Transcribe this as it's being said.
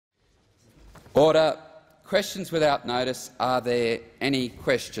Order. Questions without notice. Are there any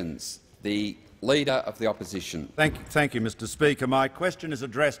questions? The Leader of the Opposition. Thank you, Mr Speaker. My question is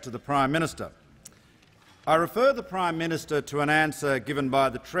addressed to the Prime Minister. I refer the Prime Minister to an answer given by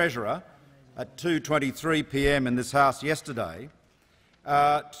the Treasurer at 2:23 p.m. in this House yesterday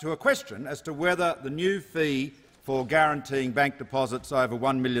to a question as to whether the new fee for guaranteeing bank deposits over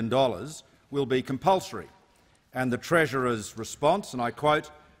 $1 million will be compulsory. And the Treasurer's response, and I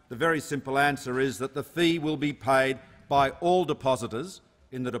quote, "The very simple answer is that the fee will be paid by all depositors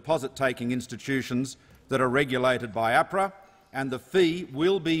in the deposit-taking institutions that are regulated by APRA, and the fee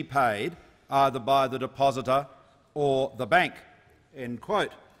will be paid either by the depositor or the bank." End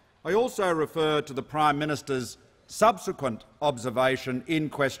quote. I also refer to the Prime Minister's subsequent observation in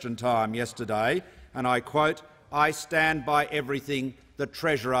question time yesterday, and I quote, "I stand by everything the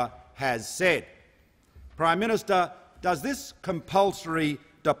Treasurer has said." Prime Minister, does this compulsory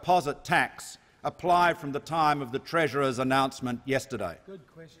deposit tax apply from the time of the Treasurer's announcement yesterday? Good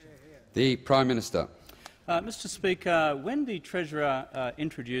question. The Prime Minister. Mr Speaker, when the Treasurer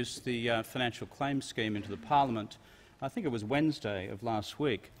introduced the financial claims scheme into the Parliament, I think it was Wednesday of last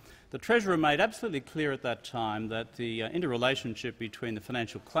week, the Treasurer made absolutely clear at that time that the interrelationship between the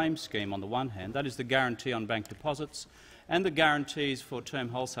financial claims scheme on the one hand, that is the guarantee on bank deposits, and the guarantees for term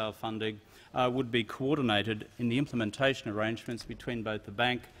wholesale funding would be coordinated in the implementation arrangements between both the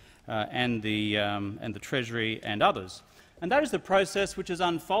bank and the Treasury and others. And that is the process which has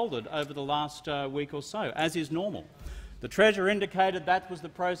unfolded over the last week or so, as is normal. The Treasurer indicated that was the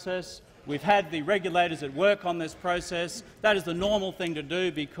process. We've had the regulators at work on this process. That is the normal thing to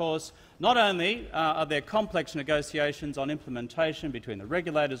do because not only are there complex negotiations on implementation between the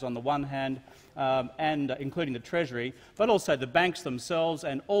regulators on the one hand and including the Treasury, but also the banks themselves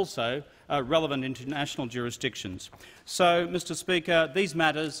and also relevant international jurisdictions. So, Mr Speaker, these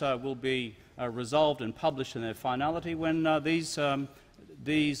matters will be resolved and published in their finality when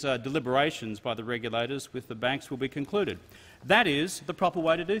these deliberations by the regulators with the banks will be concluded. That is the proper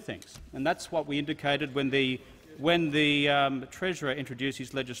way to do things, and that's what we indicated when the Treasurer introduced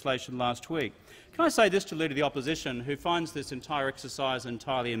his legislation last week. Can I say this to Leader of the Opposition, who finds this entire exercise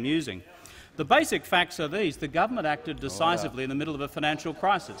entirely amusing? The basic facts are these. The government acted decisively in the middle of a financial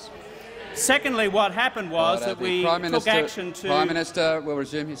crisis. Secondly, what happened was that we took action to— Prime Minister will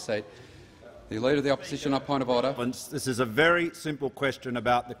resume his seat. The Leader of the Opposition on point of order. This is a very simple question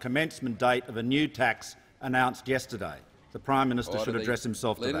about the commencement date of a new tax announced yesterday. The Prime Minister should address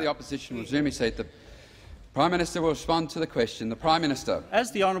himself to that. Leader of the Opposition will resume his seat. The Prime Minister will respond to the question. The Prime Minister.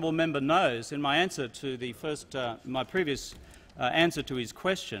 As the honourable member knows, in my answer to the my previous answer to his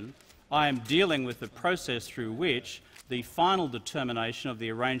question, I am dealing with the process through which the final determination of the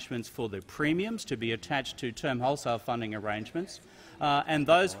arrangements for the premiums to be attached to term wholesale funding arrangements and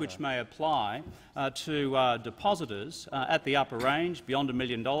those which may apply to depositors at the upper range, beyond $1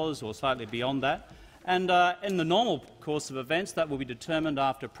 million or slightly beyond that. And in the normal course of events, that will be determined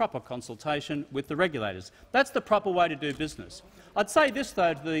after proper consultation with the regulators. That's the proper way to do business. I'd say this,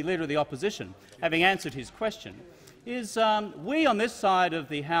 though, to the Leader of the Opposition, having answered his question, is we on this side of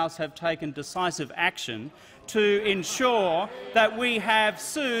the House have taken decisive action to ensure that we have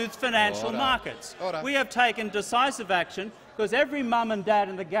soothed financial markets. We have taken decisive action because every mum and dad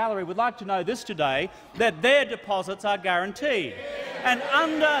in the gallery would like to know this today, that their deposits are guaranteed. And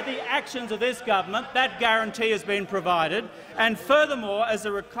under the actions of this government, that guarantee has been provided. And furthermore, as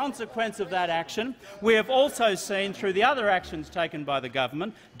a consequence of that action, we have also seen, through the other actions taken by the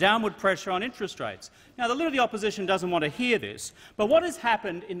government, downward pressure on interest rates. Now, the Leader of the Opposition doesn't want to hear this, but what has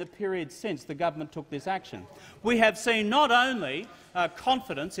happened in the period since the government took this action? We have seen not only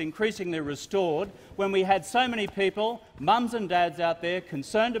confidence increasingly restored when we had so many people, mums and dads out there,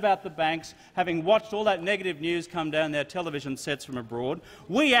 concerned about the banks, having watched all that negative news come down their television sets from abroad.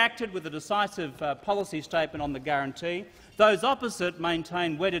 We acted with a decisive policy statement on the guarantee. Those opposite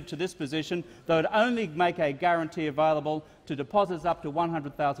maintain wedded to this position they would only make a guarantee available to deposits up to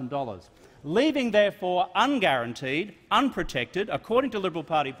 $100,000, leaving therefore unguaranteed, unprotected, according to Liberal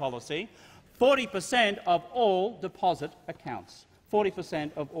Party policy, 40% of all deposit accounts.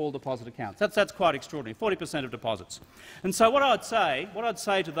 40% of all deposit accounts. That's quite extraordinary, 40% of deposits. And so what I'd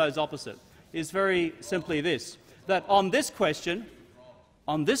say to those opposite is very simply this, that on this question,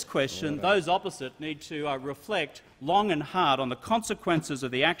 those opposite need to reflect long and hard on the consequences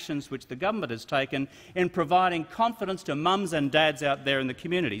of the actions which the government has taken in providing confidence to mums and dads out there in the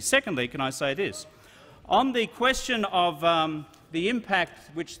community. Secondly, can I say this? On the question of the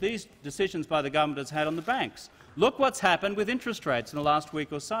impact which these decisions by the government has had on the banks, Look what's happened with interest rates in the last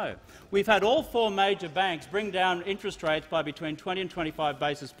week or so. We've had all 4 major banks bring down interest rates by between 20 and 25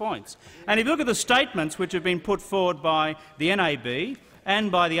 basis points. And if you look at the statements which have been put forward by the NAB and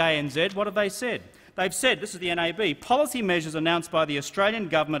by the ANZ, what have they said? They've said, this is the NAB, policy measures announced by the Australian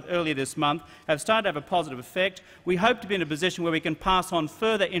government earlier this month have started to have a positive effect. We hope to be in a position where we can pass on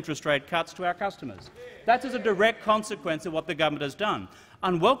further interest rate cuts to our customers. That is a direct consequence of what the government has done.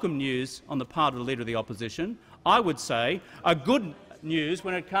 Unwelcome news on the part of the Leader of the Opposition. I would say a good piece of news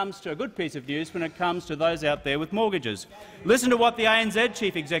when it comes to those out there with mortgages. Listen to what the ANZ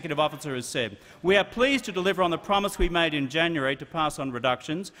Chief Executive Officer has said. We are pleased to deliver on the promise we made in January to pass on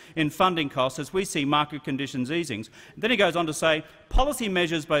reductions in funding costs as we see market conditions easing. Then he goes on to say, policy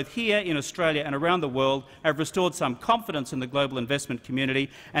measures both here in Australia and around the world have restored some confidence in the global investment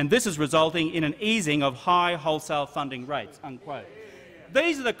community, and this is resulting in an easing of high wholesale funding rates." Unquote.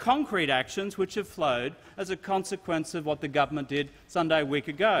 These are the concrete actions which have flowed as a consequence of what the government did Sunday a week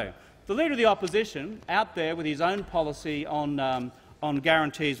ago. The Leader of the Opposition, out there with his own policy on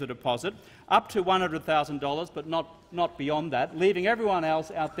guarantees for deposit, up to $100,000 but not beyond that, leaving everyone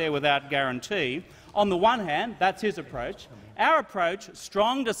else out there without guarantee. On the one hand, that's his approach. Our approach,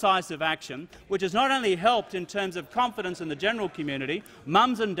 strong, decisive action, which has not only helped in terms of confidence in the general community,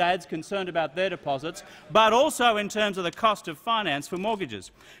 mums and dads concerned about their deposits, but also in terms of the cost of finance for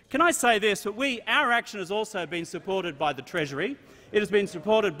mortgages. Can I say this, that our action has also been supported by the Treasury, it has been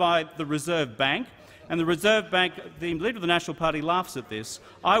supported by the Reserve Bank, and the Reserve Bank, the Leader of the National Party, laughs at this.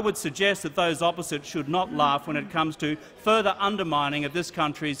 I would suggest that those opposite should not laugh when it comes to further undermining of this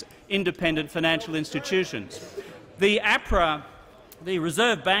country's independent financial institutions. The APRA, the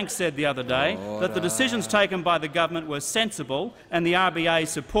Reserve Bank, said the other day that the decisions taken by the government were sensible and the RBA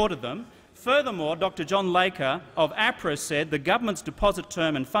supported them. Furthermore, Dr John Laker of APRA said the government's deposit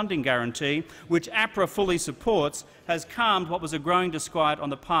term and funding guarantee, which APRA fully supports, has calmed what was a growing disquiet on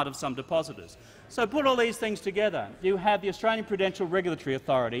the part of some depositors. So put all these things together. You have the Australian Prudential Regulatory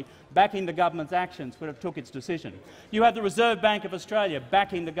Authority backing the government's actions when it took its decision. You have the Reserve Bank of Australia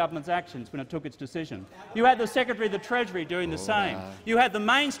backing the government's actions when it took its decision. You had the Secretary of the Treasury doing the same. You had the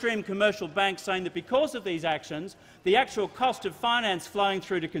mainstream commercial banks saying that because of these actions, the actual cost of finance flowing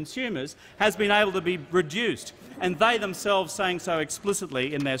through to consumers has been able to be reduced, and they themselves saying so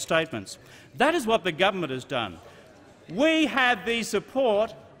explicitly in their statements. That is what the government has done. We have the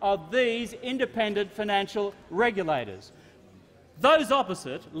support of these independent financial regulators. Those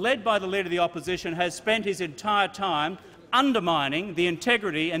opposite, led by the Leader of the Opposition, has spent his entire time undermining the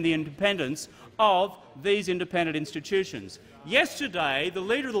integrity and the independence of these independent institutions. Yesterday, the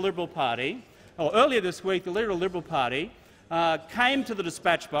Leader of the Liberal Party, or earlier this week, the Leader of the Liberal Party came to the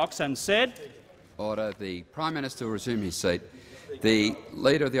dispatch box and said— Order. The Prime Minister will resume his seat. The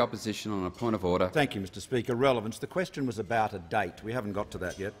Leader of the Opposition on a point of order. Thank you, Mr Speaker. Relevance. The question was about a date. We haven't got to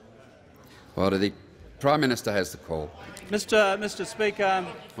that yet. Order. The Prime Minister has the call. Mr Speaker,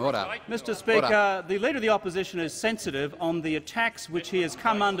 Order. Mr Speaker, Order. The Leader of the Opposition is sensitive on the attacks which he has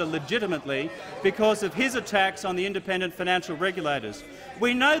come under legitimately because of his attacks on the independent financial regulators.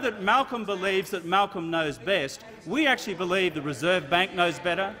 We know that Malcolm believes that Malcolm knows best. We actually believe the Reserve Bank knows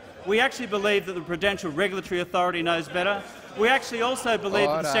better. We actually believe that the Prudential Regulatory Authority knows better. We actually also believe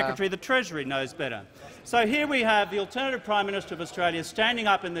that the Secretary of the Treasury knows better. So here we have the alternative Prime Minister of Australia standing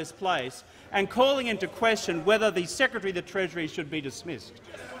up in this place and calling into question whether the Secretary of the Treasury should be dismissed.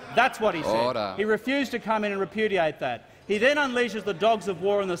 That's what he said. Order. He refused to come in and repudiate that. He then unleashes the dogs of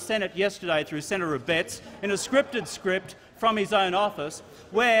war in the Senate yesterday through Senator Abetz in a scripted script from his own office,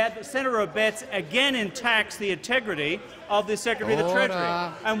 where Senator Abetz again attacks the integrity of the Secretary of the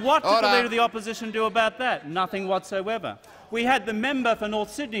Treasury. And what did the Leader of the Opposition do about that? Nothing whatsoever. We had the member for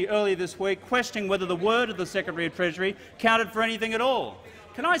North Sydney earlier this week questioning whether the word of the Secretary of Treasury counted for anything at all.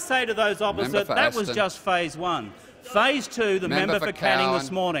 Can I say to those opposite, that was just phase one. Phase two, the member for Canning this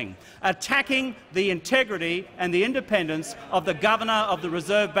morning, attacking the integrity and the independence of the Governor of the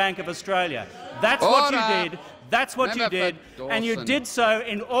Reserve Bank of Australia. That's what you did. That's what you did, and you did so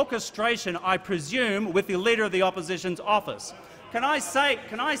in orchestration, I presume, with the Leader of the Opposition's office. Can I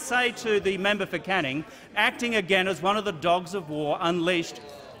say to the member for Canning, acting again as one of the dogs of war unleashed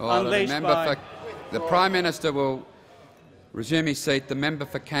by— The Prime Minister will resume his seat. The member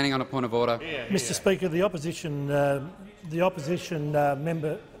for Canning on a point of order. Mr Speaker, the opposition member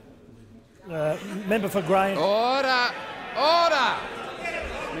for Grain. Order! Order!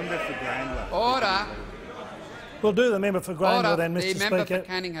 Member for Grainler. Order! We'll do the member for Grainler then, Mr Speaker. The member for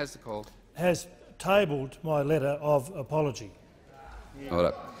Canning has the call. Has tabled my letter of apology.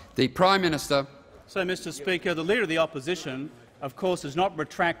 Order. The Prime Minister. So, Mr Speaker, the Leader of the Opposition, of course, has not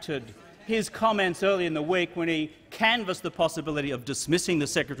retracted his comments early in the week when he canvassed the possibility of dismissing the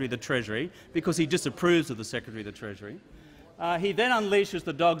Secretary of the Treasury because he disapproves of the Secretary of the Treasury. He then unleashes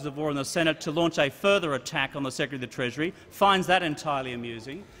the dogs of war in the Senate to launch a further attack on the Secretary of the Treasury, finds that entirely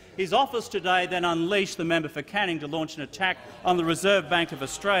amusing. His office today then unleashed the member for Canning to launch an attack on the Reserve Bank of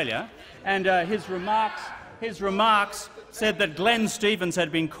Australia, and his remarks said that Glenn Stevens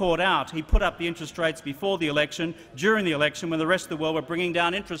had been caught out. He put up the interest rates before the election, during the election, when the rest of the world were bringing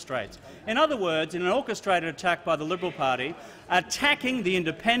down interest rates. In other words, in an orchestrated attack by the Liberal Party, attacking the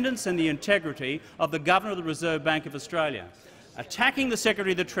independence and the integrity of the Governor of the Reserve Bank of Australia, attacking the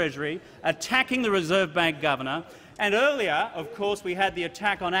Secretary of the Treasury, attacking the Reserve Bank Governor, and earlier, of course, we had the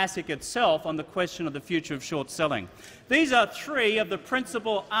attack on ASIC itself on the question of the future of short selling. These are three of the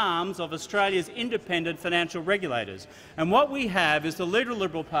principal arms of Australia's independent financial regulators. And what we have is the Leader of the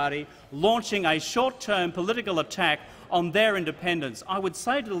Liberal Party launching a short-term political attack on their independence. I would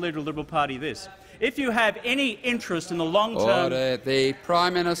say to the Leader of the Liberal Party this: if you have any interest in the long-term— Order. The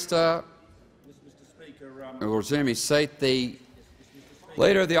Prime Minister will resume his seat. The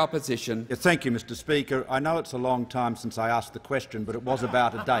Leader of the Opposition. Thank you, Mr Speaker. I know it's a long time since I asked the question, but it was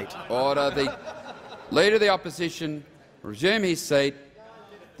about a date. Order. The Leader of the Opposition will resume his seat.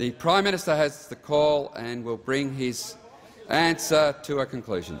 The Prime Minister has the call and will bring his answer to a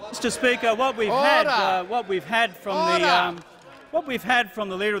conclusion. Mr Speaker, what we've had from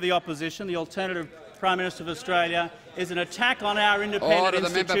the Leader of the Opposition, the alternative Prime Minister of Australia, is an attack on our independent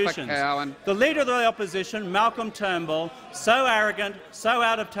institutions. The Leader of the Opposition, Malcolm Turnbull, so arrogant, so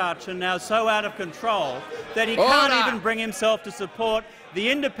out of touch and now so out of control that he can't even bring himself to support the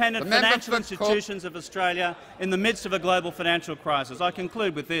independent financial institutions of Australia in the midst of a global financial crisis. I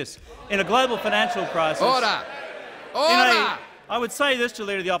conclude with this. In a global financial crisis— I would say this to the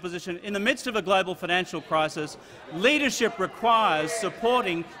Leader of the Opposition. In the midst of a global financial crisis, leadership requires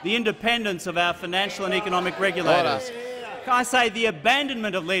supporting the independence of our financial and economic regulators. I say the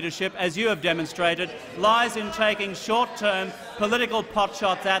abandonment of leadership, as you have demonstrated, lies in taking short-term political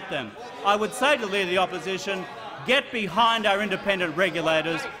potshots at them. I would say to the Leader of the Opposition, get behind our independent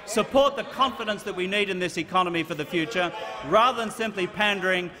regulators, support the confidence that we need in this economy for the future, rather than simply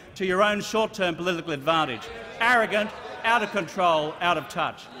pandering to your own short-term political advantage. Arrogant, out of control, out of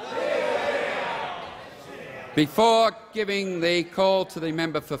touch. Before giving the call to the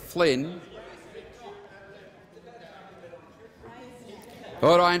member for Flynn,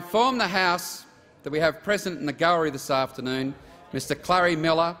 I inform the House that we have present in the gallery this afternoon Mr Clarry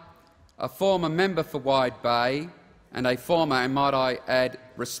Miller, a former member for Wide Bay and a former, and might I add,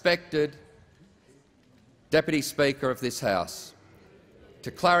 respected Deputy Speaker of this House. To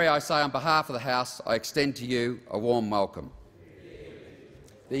Clarry, I say on behalf of the House, I extend to you a warm welcome.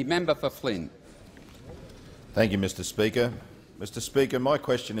 The member for Flynn. Thank you, Mr Speaker. Mr Speaker, my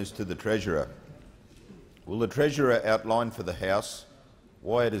question is to the Treasurer. Will the Treasurer outline for the House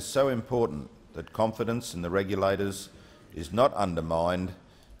why it is so important that confidence in the regulators is not undermined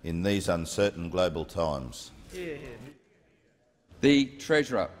in these uncertain global times? The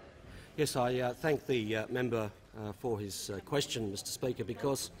Treasurer. Yes, I thank the member for his question, Mr Speaker,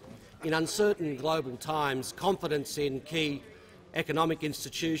 because in uncertain global times, confidence in key economic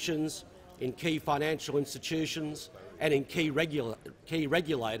institutions, in key financial institutions and in key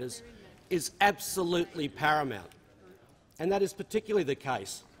regulators is absolutely paramount. And that is particularly the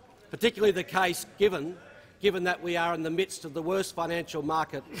case given that we are in the midst of the worst financial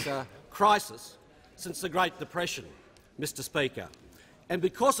market crisis since the Great Depression, Mr Speaker. And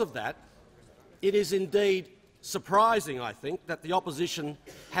because of that, it is indeed surprising, I think, that the opposition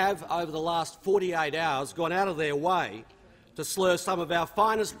have, over the last 48 hours, gone out of their way to slur some of our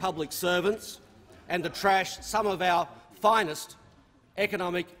finest public servants and to trash some of our finest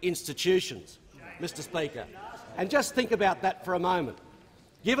economic institutions, Mr Speaker. And just think about that for a moment.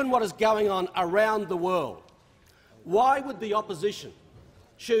 Given what is going on around the world, why would the opposition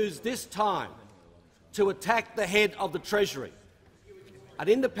choose this time to attack the head of the Treasury, an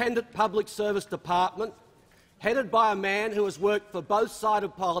independent public service department headed by a man who has worked for both sides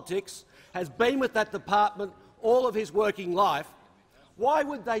of politics, has been with that department all of his working life? Why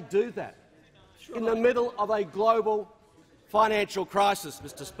would they do that in the middle of a global financial crisis,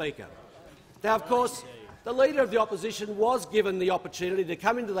 Mr Speaker? Now, of course, the Leader of the Opposition was given the opportunity to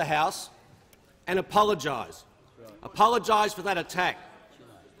come into the House and apologise for that attack,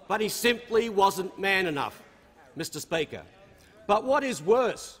 but he simply wasn't man enough, Mr Speaker. But what is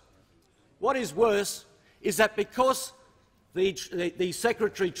worse is that because the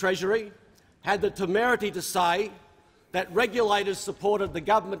Secretary-Treasury had the temerity to say that regulators supported the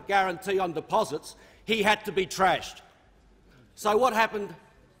government guarantee on deposits, he had to be trashed. So what happened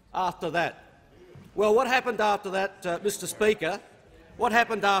after that? Well, what happened after that, Mr Speaker? What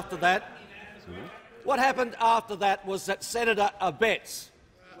happened after that? What happened after that was that Senator Abetz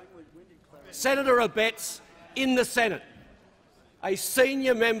in the Senate, a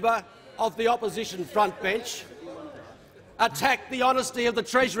senior member of the opposition front bench, attacked the honesty of the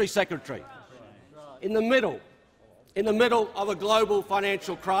Treasury Secretary in the middle of a global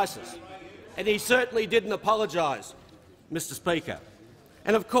financial crisis. And he certainly didn't apologise, Mr Speaker.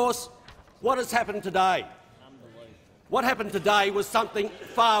 And of course, what has happened today? What happened today was something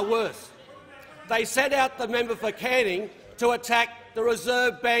far worse. They sent out the member for Canning to attack the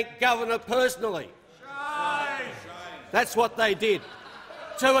Reserve Bank governor personally. That's what they did,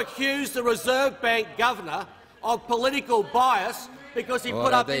 to accuse the Reserve Bank governor of political bias because he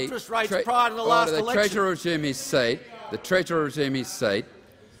put up interest rates prior to the last election. The Treasurer resume his seat. The Treasurer resume his seat.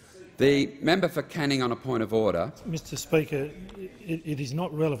 The member for Canning on a point of order. Mr Speaker, it is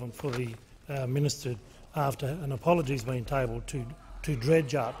not relevant for the minister, after an apology has been tabled, to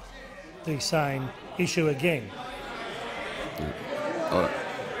dredge up the same issue again. Order.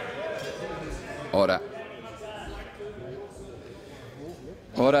 Order.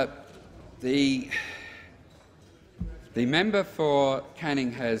 Order. The member for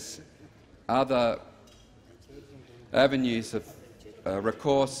Canning has other avenues of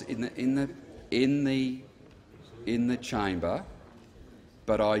recourse in the chamber,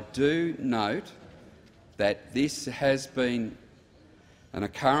 but I do note that this has been an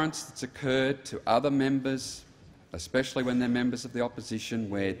occurrence that's occurred to other members, especially when they're members of the opposition,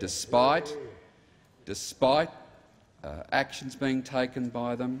 where despite actions being taken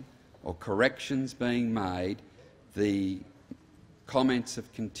by them or corrections being made, the comments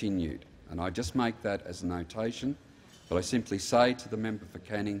have continued. And I just make that as a notation, but I simply say to the member for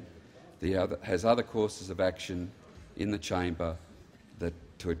Canning has other courses of action in the chamber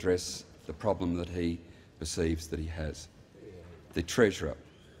to address the problem that he perceives that he has. The Treasurer.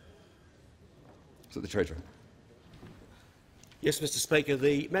 Is it the Treasurer? Yes, Mr Speaker.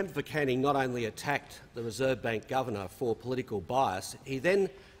 The member for Canning not only attacked the Reserve Bank governor for political bias, he then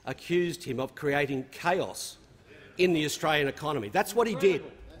accused him of creating chaos in the Australian economy. That's what he did.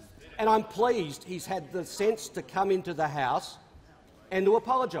 And I'm pleased he's had the sense to come into the House and to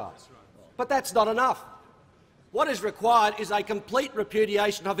apologise. But that's not enough. What is required is a complete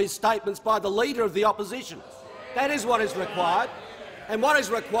repudiation of his statements by the Leader of the Opposition. That is what is required. And what is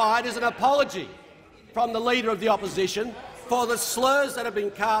required is an apology from the Leader of the Opposition for the slurs that have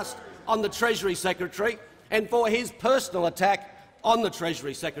been cast on the Treasury Secretary and for his personal attack on the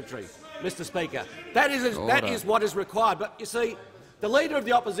Treasury Secretary, Mr Speaker. That is what is required. But you see, the Leader of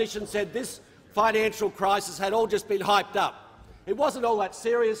the Opposition said this financial crisis had all just been hyped up. It wasn't all that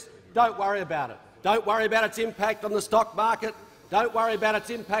serious. Don't worry about it. Don't worry about its impact on the stock market. Don't worry about its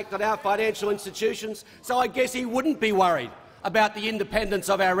impact on our financial institutions. So I guess he wouldn't be worried about the independence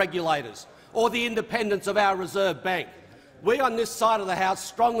of our regulators or the independence of our Reserve Bank. We on this side of the House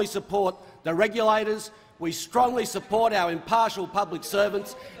strongly support the regulators. We strongly support our impartial public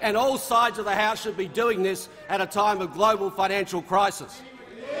servants, and all sides of the House should be doing this at a time of global financial crisis.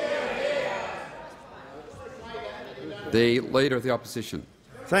 The Leader of the Opposition.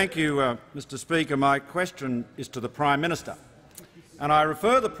 Thank you, Mr Speaker. My question is to the Prime Minister, and I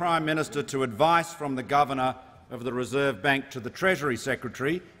refer the Prime Minister to advice from the Governor of the Reserve Bank to the Treasury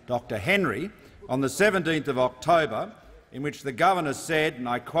Secretary, Dr Henry, on the 17th of October, in which the Governor said, and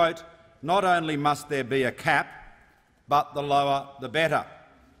I quote, "Not only must there be a cap, but the lower the better."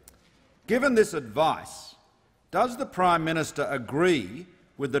 Given this advice, does the Prime Minister agree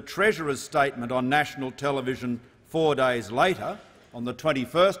with the Treasurer's statement on national television 4 days later, on the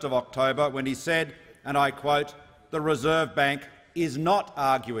 21st of October, when he said, and I quote, "The Reserve Bank is not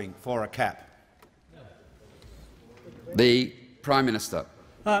arguing for a cap"? The Prime Minister.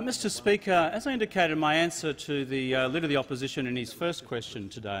 Mr Speaker, as I indicated in my answer to the Leader of the Opposition in his first question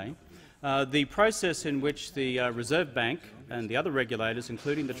today, the process in which the Reserve Bank and the other regulators,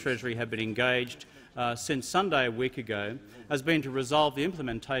 including the Treasury, have been engaged since Sunday a week ago has been to resolve the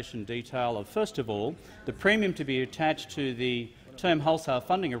implementation detail of, first of all, the premium to be attached to the term wholesale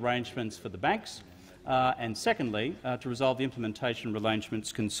funding arrangements for the banks, and secondly, to resolve the implementation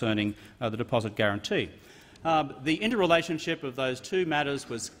arrangements concerning the deposit guarantee. The interrelationship of those two matters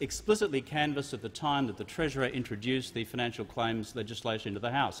was explicitly canvassed at the time that the Treasurer introduced the financial claims legislation into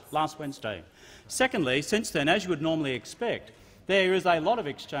the House last Wednesday. Secondly, since then, as you would normally expect, There is a lot of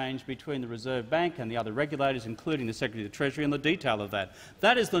exchange between the Reserve Bank and the other regulators, including the Secretary of the Treasury, and the detail of that.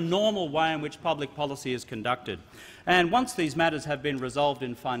 That is the normal way in which public policy is conducted. And once these matters have been resolved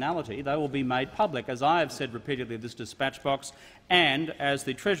in finality, they will be made public, as I have said repeatedly in this dispatch box and as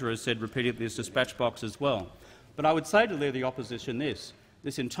the Treasurer has said repeatedly in this dispatch box as well. But I would say to the Leader of the Opposition this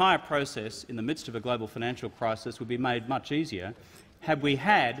entire process in the midst of a global financial crisis would be made much easier had we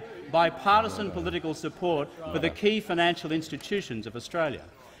had bipartisan political support for the key financial institutions of Australia.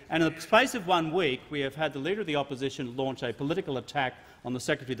 And in the space of 1 week, we have had the Leader of the Opposition launch a political attack on the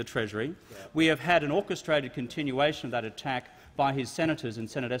Secretary of the Treasury. We have had an orchestrated continuation of that attack by his senators in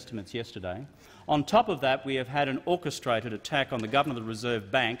Senate estimates yesterday. On top of that, we have had an orchestrated attack on the Governor of the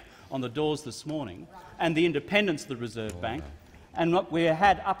Reserve Bank on the doors this morning and the independence of the Reserve Bank. And we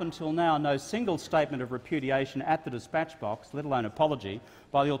had up until now no single statement of repudiation at the dispatch box, let alone apology,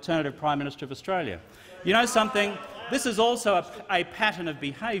 by the alternative Prime Minister of Australia. You know something? This is also a pattern of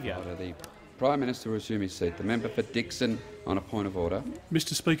behaviour. The Prime Minister will resume his seat. The member for Dixon on a point of order.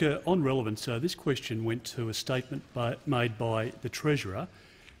 Mr Speaker, on relevance, this question went to a statement made by the Treasurer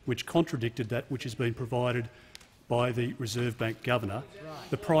which contradicted that which has been provided by the Reserve Bank Governor.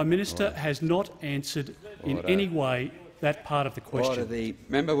 The Prime Minister has not answered in any way that part of the question. The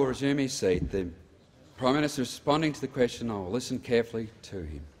member will resume his seat. The Prime Minister is responding to the question. I will listen carefully to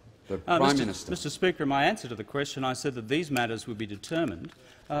him. The Prime Minister. Mr Speaker, in my answer to the question, I said that these matters will be determined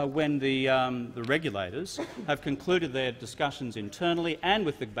when the regulators have concluded their discussions internally and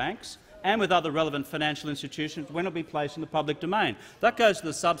with the banks and with other relevant financial institutions when it will be placed in the public domain. That goes to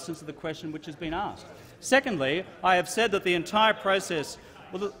the substance of the question which has been asked. Secondly, I have said that the entire process—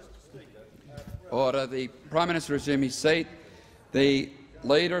 Order. The Prime Minister resume his seat. The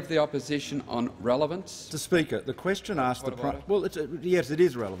Leader of the Opposition on relevance. Mr Speaker, the question asked yes, it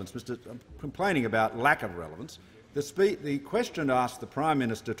is relevance. I'm complaining about lack of relevance. The question asked the Prime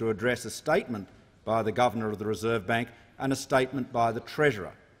Minister to address a statement by the Governor of the Reserve Bank and a statement by the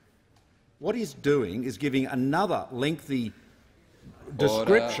Treasurer. What he's doing is giving another lengthy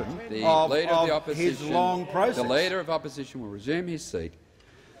description of his long process. The Leader of Opposition will resume his seat.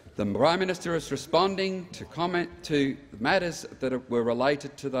 The Prime Minister is responding to matters that were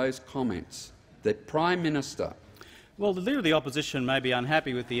related to those comments. The Prime Minister. Well, the Leader of the Opposition may be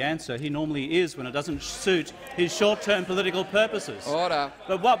unhappy with the answer. He normally is when it doesn't suit his short-term political purposes. Order.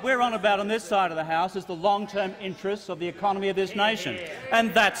 But what we're on about on this side of the House is the long-term interests of the economy of this nation,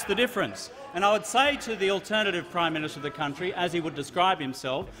 and that's the difference. And I would say to the alternative Prime Minister of the country, as he would describe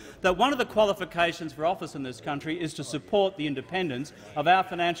himself, that one of the qualifications for office in this country is to support the independence of our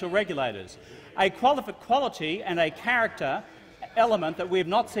financial regulators. A quality and a character element that we have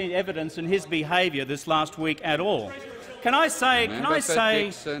not seen evidence in his behaviour this last week at all. Can I say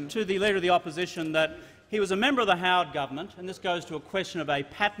to the Leader of the Opposition that he was a member of the Howard government, and this goes to a question of a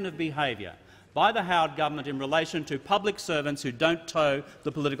pattern of behaviour by the Howard government in relation to public servants who don't toe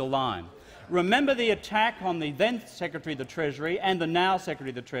the political line. Remember the attack on the then Secretary of the Treasury and the now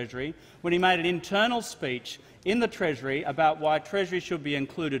Secretary of the Treasury when he made an internal speech in the Treasury about why Treasury should be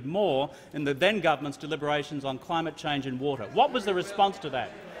included more in the then government's deliberations on climate change and water. What was the response to that?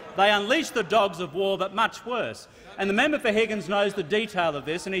 They unleashed the dogs of war, but much worse. And the member for Higgins knows the detail of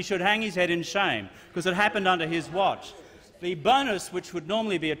this, and he should hang his head in shame, because it happened under his watch. The bonus, which would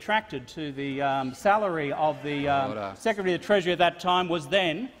normally be attracted to the salary of the Secretary of the Treasury at that time, was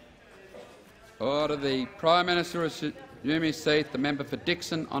then— Order. The Prime Minister resume his seat. The member for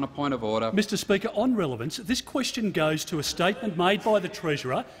Dixon on a point of order. Mr Speaker, on relevance, this question goes to a statement made by the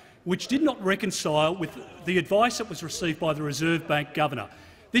Treasurer which did not reconcile with the advice that was received by the Reserve Bank Governor.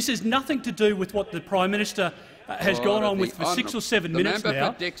 This has nothing to do with what the Prime Minister has gone on with for 6 or 7 minutes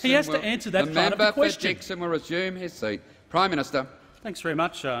now. He has to answer that part of the question. The member for Dixon will resume his seat. Prime Minister. Thanks very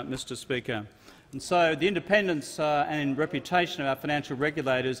much, Mr Speaker. And so the independence and reputation of our financial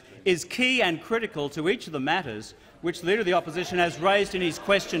regulators is key and critical to each of the matters which the Leader of the Opposition has raised in his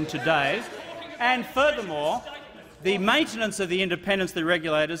question today. And furthermore, the maintenance of the independence of the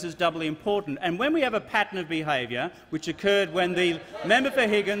regulators is doubly important. And when we have a pattern of behaviour, which occurred when the member for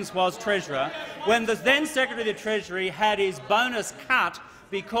Higgins was Treasurer, when the then Secretary of the Treasury had his bonus cut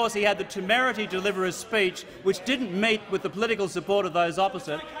because he had the temerity to deliver a speech which didn't meet with the political support of those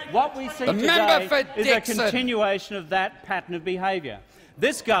opposite, what we see today is a continuation of that pattern of behaviour.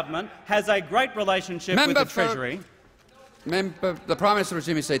 This government has a great relationship with the Treasury. The Prime Minister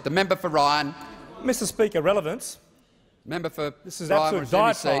resume his seat. The member for Ryan. Mr Speaker, relevance. Member for This is Ryan, absolute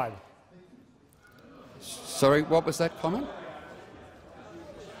diatribe. Sorry, what was that comment?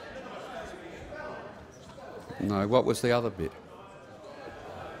 No, what was the other bit?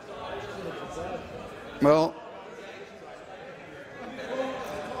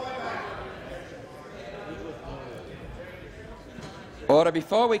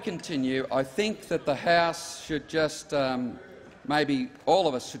 before we continue, I think that the House should just maybe all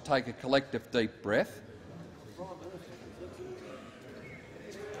of us should take a collective deep breath.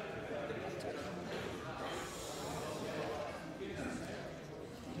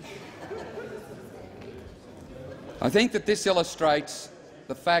 I think that this illustrates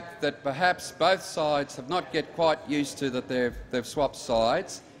the fact that perhaps both sides have not yet quite used to that they've swapped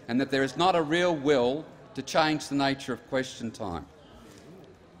sides, and that there is not a real will to change the nature of question time,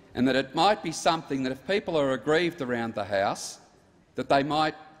 and that it might be something that if people are aggrieved around the House, that they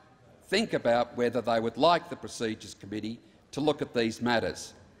might think about whether they would like the Procedures Committee to look at these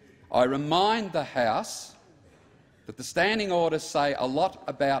matters. I remind the House that the standing orders say a lot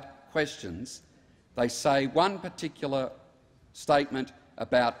about questions. They say one particular statement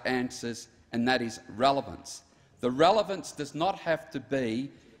about answers, and that is relevance. The relevance does not have to be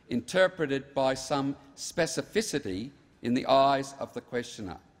interpreted by some specificity in the eyes of the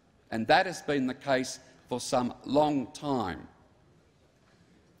questioner, and that has been the case for some long time.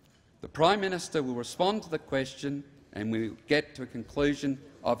 The Prime Minister will respond to the question and we will get to a conclusion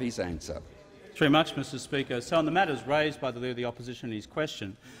of his answer. Thanks very much, Mr Speaker. So on the matters raised by the Leader of the Opposition in his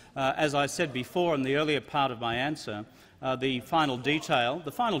question, as I said before in the earlier part of my answer, the final detail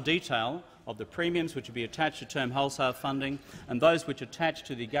of the premiums which will be attached to term wholesale funding and those which attach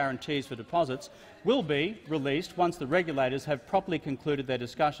to the guarantees for deposits will be released once the regulators have properly concluded their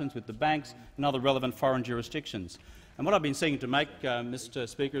discussions with the banks and other relevant foreign jurisdictions. And what I've been seeking to make, Mr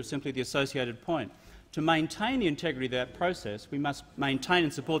Speaker, is simply the associated point. To maintain the integrity of that process, we must maintain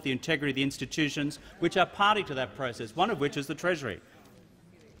and support the integrity of the institutions which are party to that process, one of which is the Treasury.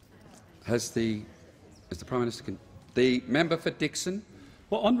 Has the Prime Minister the member for Dixon?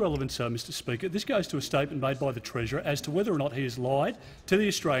 Well, on relevance, Mr Speaker, this goes to a statement made by the Treasurer as to whether or not he has lied to the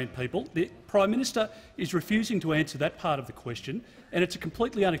Australian people. The Prime Minister is refusing to answer that part of the question, and it's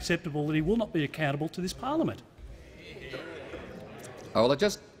completely unacceptable that he will not be accountable to this parliament. I will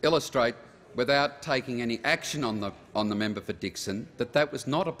just illustrate, without taking any action on the member for Dixon, that that was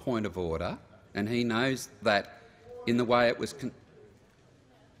not a point of order, and he knows that in the way it was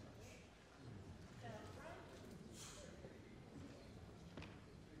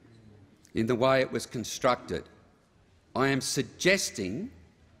constructed. I am suggesting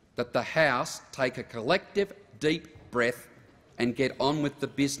that the House take a collective deep breath and get on with the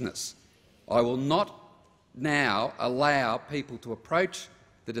business. I will not now allow people to approach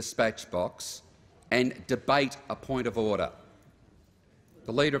the dispatch box and debate a point of order.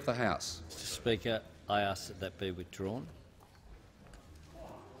 The Leader of the House. Mr Speaker, I ask that that be withdrawn.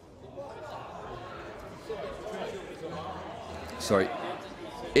 Sorry.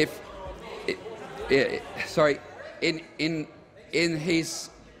 In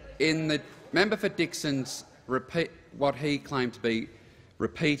the member for Dixon's what he claimed to be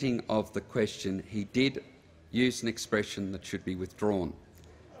repeating of the question, he did use an expression that should be withdrawn.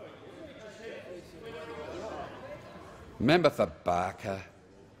 Member for Barker.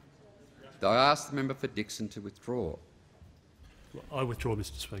 I ask the member for Dixon to withdraw. I withdraw,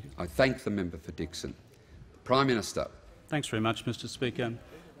 Mr Speaker. I thank the member for Dixon. Prime Minister. Thanks very much, Mr Speaker.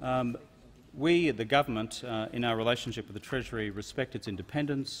 We, the government, in our relationship with the Treasury, respect its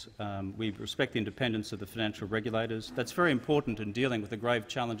independence. We respect the independence of the financial regulators. That's very important in dealing with the grave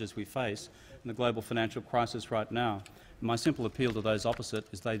challenges we face in the global financial crisis right now. And my simple appeal to those opposite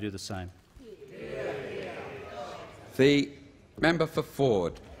is they do the same. The member for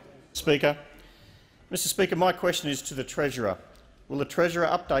Ford. Speaker. Mr Speaker, my question is to the Treasurer. Will the Treasurer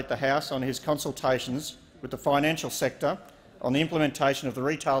update the House on his consultations with the financial sector on the implementation of the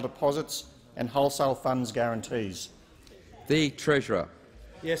retail deposits and wholesale funds guarantees? The Treasurer.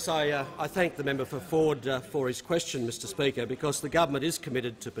 Yes, I thank the member for Ford for his question, Mr Speaker, because the government is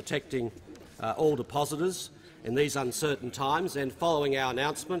committed to protecting all depositors in these uncertain times, and following our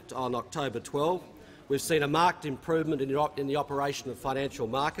announcement on October 12, we've seen a marked improvement in the operation of financial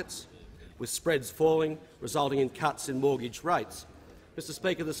markets, with spreads falling, resulting in cuts in mortgage rates. Mr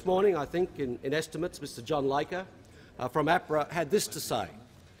Speaker, this morning, I think, in estimates, Mr John Laker from APRA had this to say.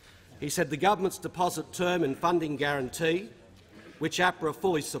 He said the government's deposit term and funding guarantee, which APRA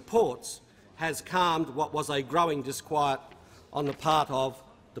fully supports, has calmed what was a growing disquiet on the part of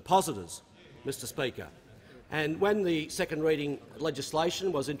depositors, Mr Speaker. And when the second reading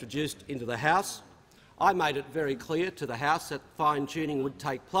legislation was introduced into the House, I made it very clear to the House that fine-tuning would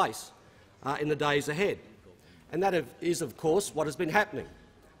take place in the days ahead. And that is, of course, what has been happening.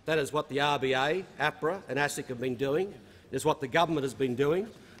 That is what the RBA, APRA and ASIC have been doing. It is what the government has been doing.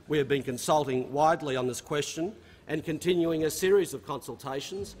 We have been consulting widely on this question and continuing a series of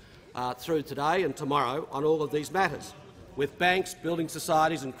consultations through today and tomorrow on all of these matters. with banks, building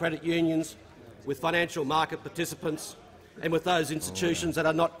societies and credit unions, with financial market participants and with those institutions that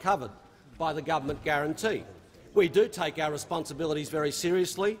are not covered by the government guarantee. We do take our responsibilities very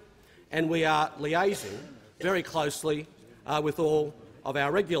seriously, and we are liaising very closely with all of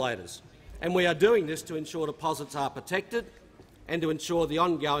our regulators. And we are doing this to ensure deposits are protected and to ensure the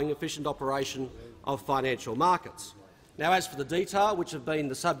ongoing efficient operation of financial markets. Now, as for the detail, which have been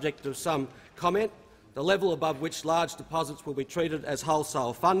the subject of some comment, the level above which large deposits will be treated as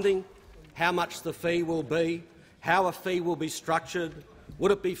wholesale funding, how much the fee will be, how a fee will be structured,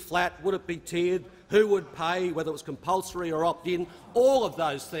 would it be flat, would it be tiered, who would pay, whether it was compulsory or opt-in, all of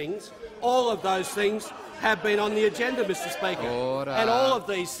those things have been on the agenda, Mr Speaker. Order. And all of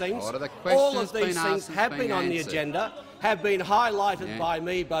these things, have been on the agenda, have been highlighted by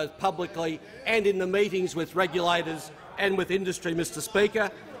me both publicly and in the meetings with regulators and with industry, Mr Speaker.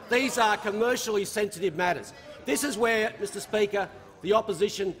 These are commercially sensitive matters. This is where, Mr Speaker, the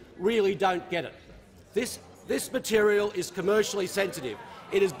opposition really don't get it. This material is commercially sensitive.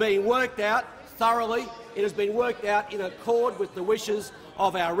 It has been worked out thoroughly. It has been worked out in accord with the wishes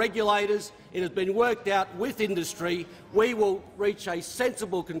of our regulators. It has been worked out with industry. We will reach a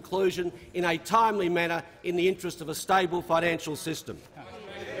sensible conclusion in a timely manner in the interest of a stable financial system.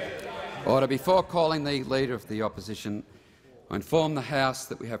 Order. Before calling the Leader of the Opposition, I inform the House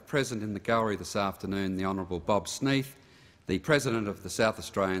that we have present in the gallery this afternoon the Honourable Bob Sneath, the President of the South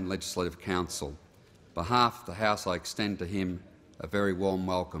Australian Legislative Council. On behalf of the House, I extend to him a very warm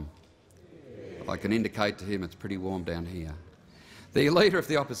welcome. I can indicate to him it's pretty warm down here. The Leader of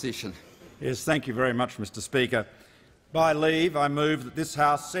the Opposition. Yes, thank you very much, Mr Speaker. By leave, I move that this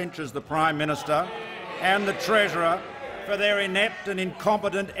House censures the Prime Minister and the Treasurer for their inept and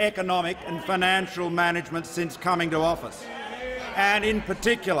incompetent economic and financial management since coming to office, and in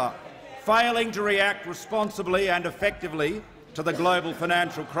particular failing to react responsibly and effectively to the global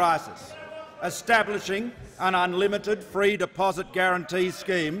financial crisis, establishing an unlimited free deposit guarantee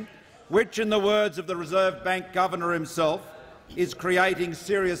scheme which, in the words of the Reserve Bank Governor himself, is creating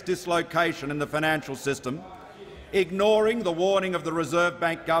serious dislocation in the financial system, ignoring the warning of the Reserve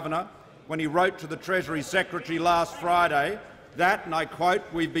Bank Governor when he wrote to the Treasury Secretary last Friday that, and I quote,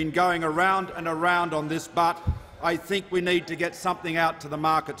 "We've been going around and around on this, but I think we need to get something out to the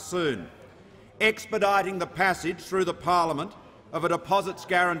market soon," expediting the passage through the Parliament of a deposits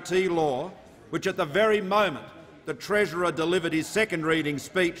guarantee law which, at the very moment the Treasurer delivered his second reading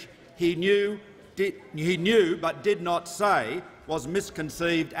speech, he knew but did not say was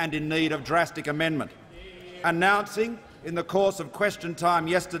misconceived and in need of drastic amendment, announcing in the course of question time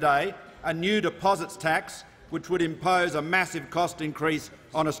yesterday a new deposits tax which would impose a massive cost increase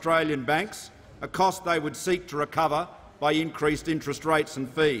on Australian banks, a cost they would seek to recover by increased interest rates and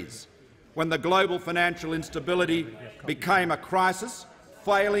fees. When the global financial instability became a crisis,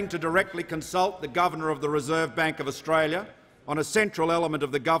 failing to directly consult the Governor of the Reserve Bank of Australia on a central element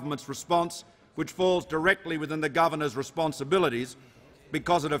of the government's response which falls directly within the Governor's responsibilities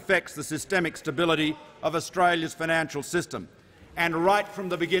because it affects the systemic stability of Australia's financial system, and right from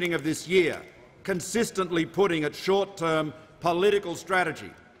the beginning of this year consistently putting its short-term political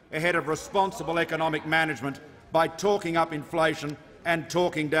strategy ahead of responsible economic management by talking up inflation and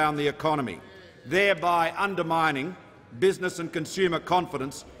talking down the economy, thereby undermining business and consumer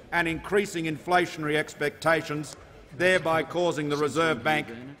confidence and increasing inflationary expectations, thereby causing the Reserve Bank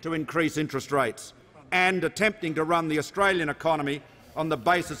to increase interest rates, and attempting to run the Australian economy on the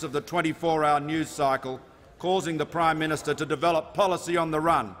basis of the 24-hour news cycle, causing the Prime Minister to develop policy on the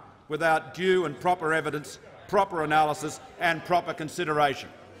run without due and proper evidence, proper analysis and proper consideration.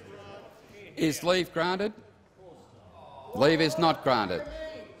 Is leave granted? Leave is not granted.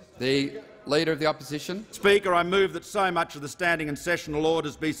 The Leader of the Opposition. Speaker, I move that so much of the standing and sessional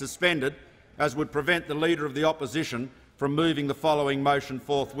orders be suspended as would prevent the Leader of the Opposition from moving the following motion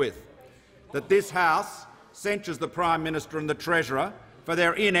forthwith: that this House censures the Prime Minister and the Treasurer for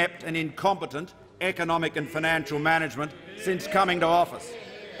their inept and incompetent economic and financial management since coming to office,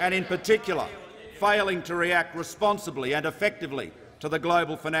 and in particular failing to react responsibly and effectively to the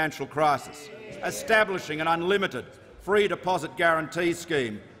global financial crisis, establishing an unlimited free deposit guarantee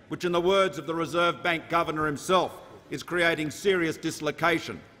scheme which, in the words of the Reserve Bank Governor himself, is creating serious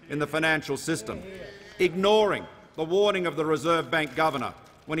dislocation in the financial system, ignoring the warning of the Reserve Bank Governor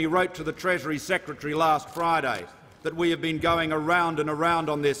when he wrote to the Treasury Secretary last Friday that we have been going around and around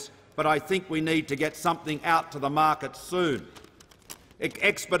on this, but I think we need to get something out to the market soon,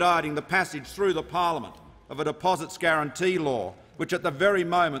 expediting the passage through the Parliament of a deposits guarantee law which, at the very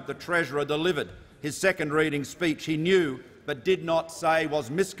moment the Treasurer delivered his second reading speech, he knew but did not say was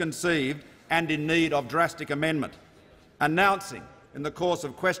misconceived and in need of drastic amendment, announcing in the course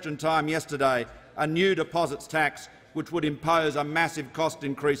of question time yesterday a new deposits tax which would impose a massive cost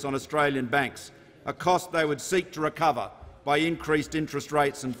increase on Australian banks, a cost they would seek to recover by increased interest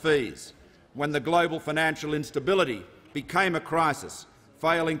rates and fees. When the global financial instability became a crisis,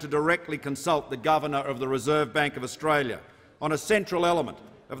 failing to directly consult the Governor of the Reserve Bank of Australia on a central element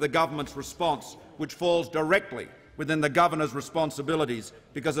of the government's response which falls directly within the Governor's responsibilities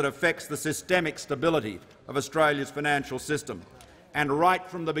because it affects the systemic stability of Australia's financial system. And right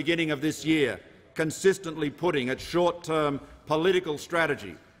from the beginning of this year, consistently putting its short-term political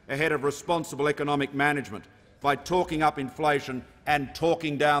strategy ahead of responsible economic management by talking up inflation and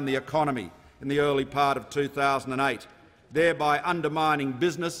talking down the economy in the early part of 2008, thereby undermining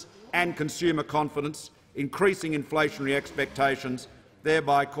business and consumer confidence, increasing inflationary expectations,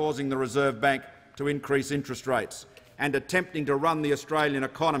 thereby causing the Reserve Bank to increase interest rates, and attempting to run the Australian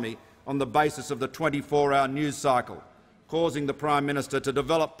economy on the basis of the 24-hour news cycle, causing the Prime Minister to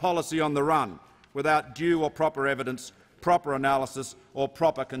develop policy on the run without due or proper evidence, proper analysis or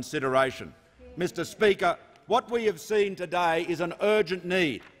proper consideration. Mr Speaker, what we have seen today is an urgent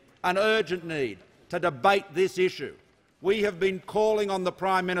need to debate this issue. We have been calling on the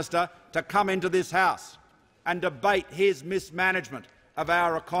Prime Minister to come into this House and debate his mismanagement of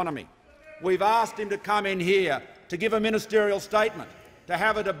our economy. We've asked him to come in here to give a ministerial statement, to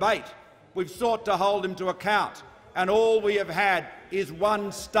have a debate. We've sought to hold him to account, and all we have had is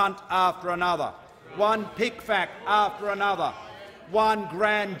one stunt after another, one pick-fact after another, one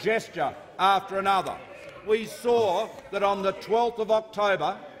grand gesture after another. We saw that on the 12th of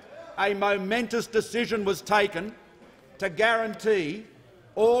October a momentous decision was taken to guarantee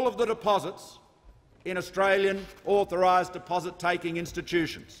all of the deposits in Australian authorised deposit-taking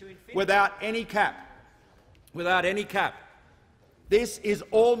institutions without any cap. This is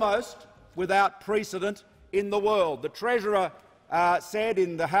almost without precedent in the world. The Treasurer said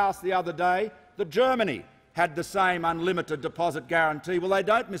in the House the other day that Germany had the same unlimited deposit guarantee. Well, they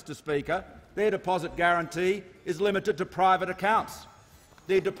don't, Mr Speaker. Their deposit guarantee is limited to private accounts.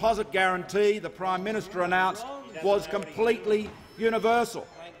 The deposit guarantee the Prime Minister announced was completely universal,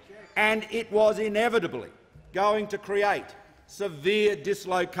 and it was inevitably going to create severe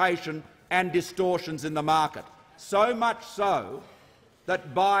dislocation and distortions in the market, so much so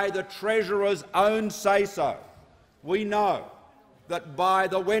that by the Treasurer's own say-so, we know that by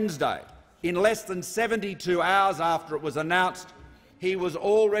the Wednesday, in less than 72 hours after it was announced, he was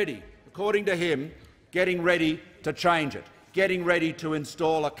already, according to him, getting ready to change it, getting ready to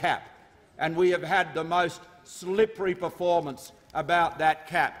install a cap. And we have had the most slippery performance about that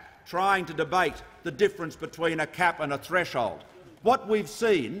cap, trying to debate the difference between a cap and a threshold. What we've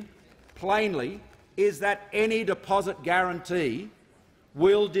seen, plainly, is that any deposit guarantee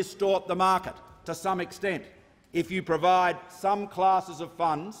will distort the market to some extent. If you provide some classes of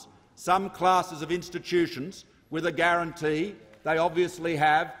funds, some classes of institutions with a guarantee, they obviously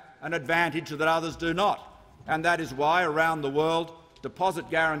have an advantage that others do not. And that is why, around the world, deposit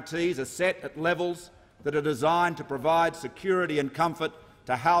guarantees are set at levels that are designed to provide security and comfort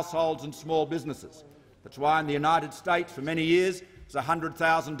to households and small businesses. That's why in the United States for many years it's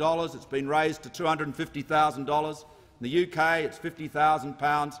 $100,000. It's been raised to $250,000. In the UK it's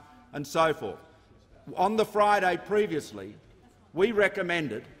 £50,000 and so forth. On the Friday previously, we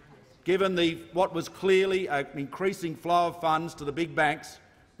recommended, given what was clearly an increasing flow of funds to the big banks,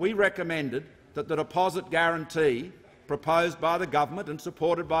 we recommended that the deposit guarantee proposed by the government and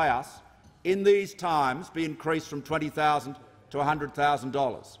supported by us in these times be increased from $20,000 to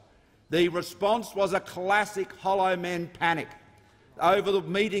 $100,000. The response was a classic hollow men panic over the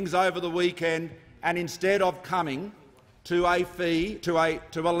meetings over the weekend, and instead of coming to a fee, to a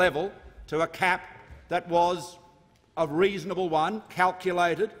level, to a cap that was a reasonable one,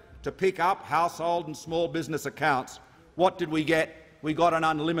 calculated to pick up household and small business accounts, what did we get? We got an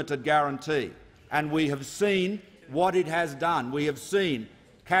unlimited guarantee. And we have seen what it has done. We have seen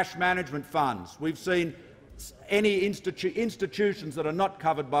cash management funds. We've seen any institutions that are not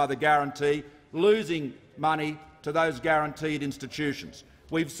covered by the guarantee losing money to those guaranteed institutions.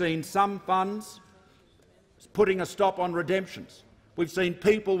 We've seen some funds putting a stop on redemptions. We've seen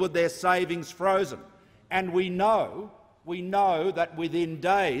people with their savings frozen. And we know that within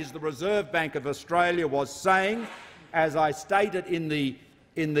days the Reserve Bank of Australia was saying, as I stated in the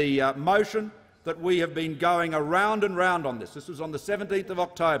motion, that we have been going around and round on this. This was on the 17th of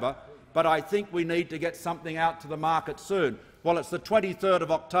October, but I think we need to get something out to the market soon. Well, it's the 23rd of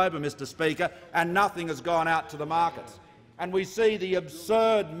October, Mr Speaker, and nothing has gone out to the markets. And we see the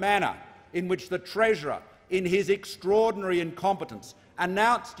absurd manner in which the Treasurer, in his extraordinary incompetence,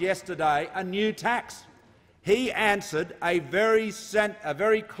 announced yesterday a new tax. He answered a very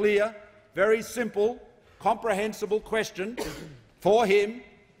clear, very simple, comprehensible question. For him,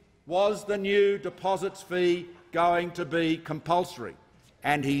 was the new deposits fee going to be compulsory?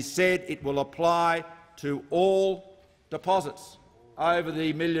 And he said it will apply to all deposits over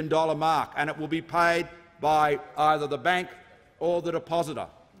the $1 million mark, and it will be paid by either the bank or the depositor.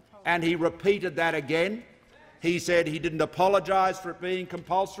 And he repeated that again. He said he didn't apologise for it being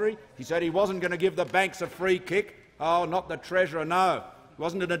compulsory. He said he wasn't going to give the banks a free kick. Oh, not the Treasurer, no. He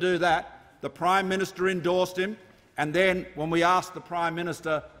wasn't going to do that. The Prime Minister endorsed him. And then, when we asked the Prime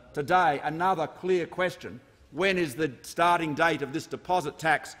Minister today another clear question, when is the starting date of this deposit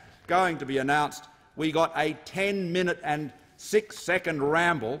tax going to be announced, we got a 10-minute and 6-second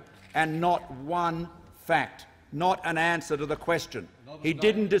ramble and not one fact, not an answer to the question. He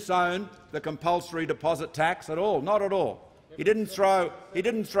didn't disown the compulsory deposit tax at all, not at all. He didn't throw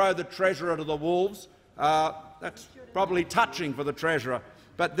the Treasurer to the wolves. That's probably touching for the Treasurer.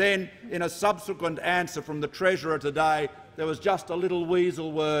 But then, in a subsequent answer from the Treasurer today, there was just a little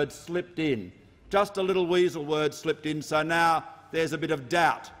weasel word slipped in. Just a little weasel word slipped in, so now there's a bit of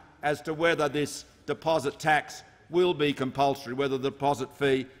doubt as to whether this deposit tax will be compulsory, whether the deposit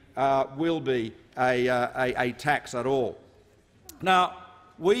fee will be a tax at all. Now,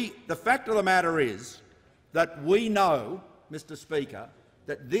 the fact of the matter is that we know, Mr Speaker,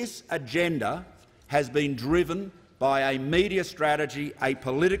 that this agenda has been driven by a media strategy, a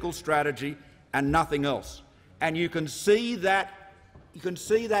political strategy and nothing else. And you can see that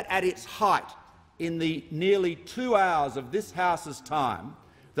at its height in the nearly 2 hours of this House's time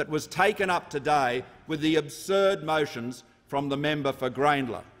that was taken up today with the absurd motions from the member for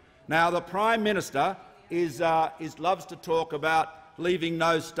Grayndler. Now, the Prime Minister loves to talk about leaving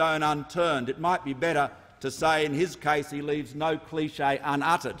no stone unturned. It might be better to say, in his case, he leaves no cliché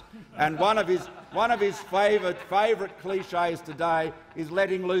unuttered. And one of his favourite clichés today is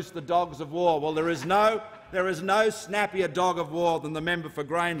letting loose the dogs of war. Well, there is no snappier dog of war than the member for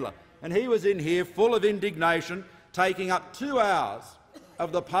Grayndler. And he was in here full of indignation, taking up 2 hours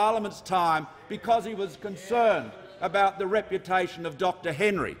of the parliament's time because he was concerned about the reputation of Dr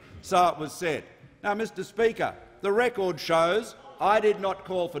Henry, so it was said. Now, Mr Speaker, the record shows I did not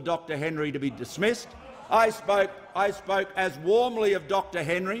call for Dr Henry to be dismissed. I spoke as warmly of Dr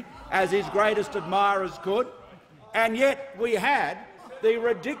Henry as his greatest admirers could, and yet we had the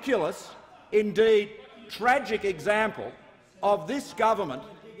ridiculous, indeed tragic example of this government,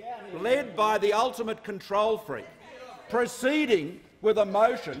 led by the ultimate control freak, proceeding with a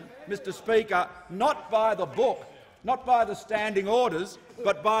motion, Mr Speaker, not by the book, not by the standing orders,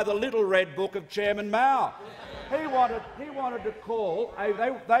 but by the little red book of Chairman Mao. He wanted to call.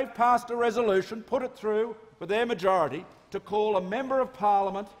 They've passed a resolution, put it through with their majority, to call a member of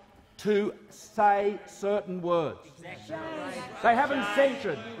parliament to say certain words. They haven't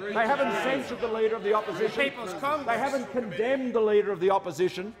censured. They haven't censured the leader of the opposition. They haven't condemned the leader of the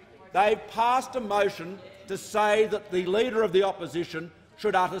opposition. They've passed a motion to say that the leader of the opposition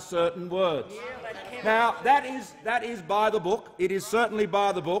should utter certain words. Now, that is by the book. It is certainly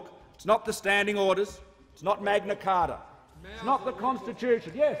by the book. It's not the standing orders. It's not Magna Carta. It's not the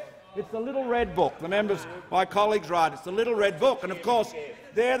Constitution. Yes, it's the little red book. The members, my colleagues, right. It's the little red book. And of course,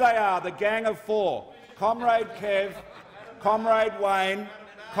 there they are, the gang of four: Comrade Kev, Comrade Wayne,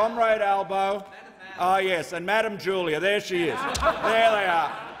 Comrade Albo. Ah, yes, and Madam Julia. There she is. There they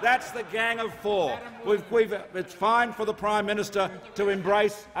are. That's the gang of four. It's fine for the Prime Minister to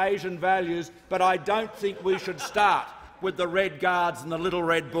embrace Asian values, but I don't think we should start with the Red Guards and the little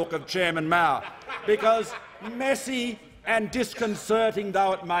red book of Chairman Mao, because messy and disconcerting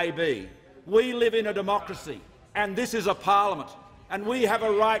though it may be, we live in a democracy and this is a parliament, and we have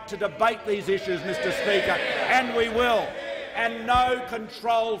a right to debate these issues, Mr Speaker, and we will. And no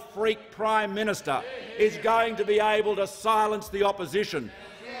control freak Prime Minister is going to be able to silence the opposition,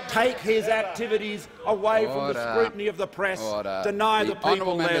 take his activities away from the scrutiny of the press, deny the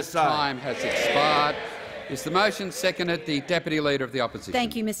people their say. Time has expired. Is the motion seconded? The Deputy Leader of the Opposition.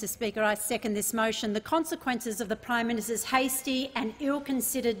 Thank you, Mr Speaker. I second this motion. The consequences of the Prime Minister's hasty and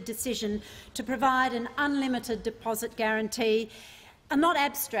ill-considered decision to provide an unlimited deposit guarantee are not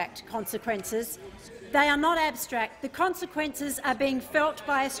abstract consequences. They are not abstract. The consequences are being felt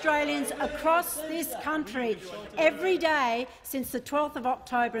by Australians across this country every day since the 12th of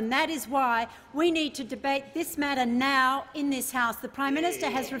October, and that is why we need to debate this matter now in this House. The Prime Minister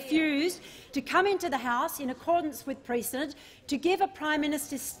has refused to come into the House in accordance with precedent to give a Prime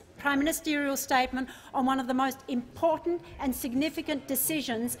Ministerial statement on one of the most important and significant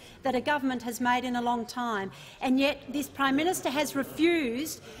decisions that a government has made in a long time. And yet this Prime Minister has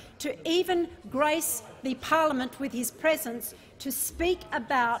refused to even grace the parliament with his presence to speak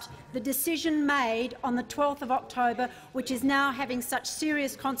about the decision made on the 12th of October, which is now having such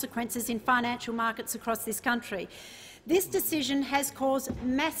serious consequences in financial markets across this country. This decision has caused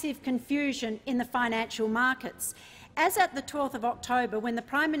massive confusion in the financial markets. As at the 12th of October, when the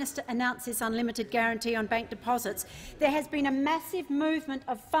Prime Minister announced this unlimited guarantee on bank deposits, there has been a massive movement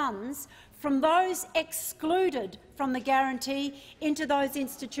of funds from those excluded from the guarantee into those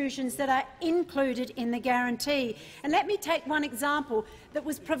institutions that are included in the guarantee. And let me take one example that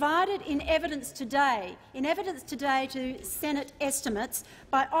was provided in evidence today to Senate estimates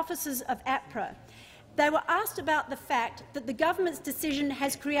by officers of APRA. They were asked about the fact that the government's decision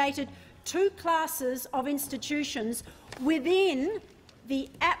has created two classes of institutions within the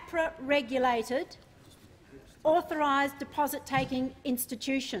APRA-regulated authorised deposit-taking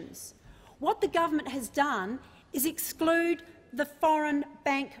institutions. What the government has done is exclude the foreign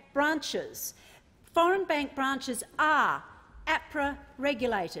bank branches. Foreign bank branches are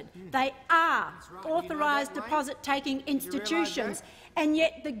APRA-regulated. They are authorised deposit-taking institutions, and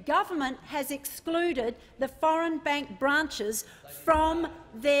yet the government has excluded the foreign bank branches from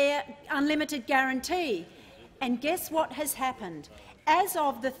their unlimited guarantee. And guess what has happened? As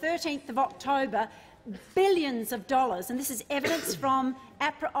of the 13th of October, billions of dollars, and this is evidence from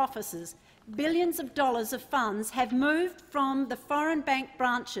APRA officers, billions of dollars of funds have moved from the foreign bank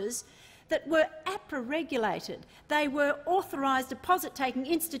branches that were APRA-regulated. They were authorised deposit-taking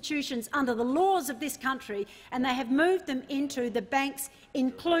institutions under the laws of this country, and they have moved them into the banks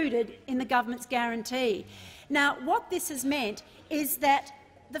included in the government's guarantee. Now, what this has meant is that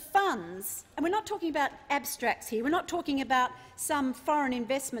the funds, and we're not talking about abstracts here, we're not talking about some foreign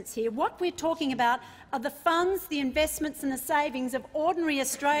investments here. What we're talking about are the funds, the investments and the savings of ordinary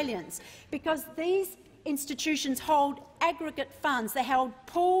Australians, because these institutions hold aggregate funds. They hold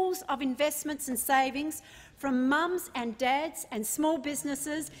pools of investments and savings from mums and dads and small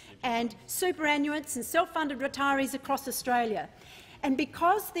businesses and superannuants and self-funded retirees across Australia. And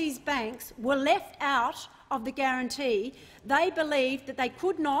because these banks were left out of the guarantee, they believed that they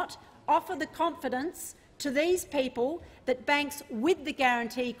could not offer the confidence to these people that banks with the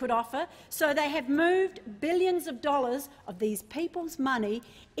guarantee could offer, so they have moved billions of dollars of these people's money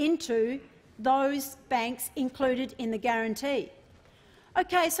into those banks included in the guarantee.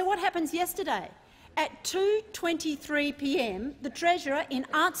 Okay, so what happens yesterday? At 2:23 p.m, the Treasurer, in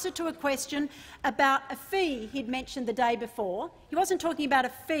answer to a question about a fee he'd mentioned the day before — he wasn't talking about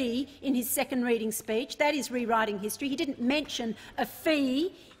a fee in his second reading speech, that is rewriting history, he didn't mention a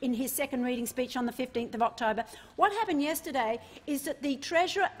fee in his second reading speech on the 15th of October. What happened yesterday is that the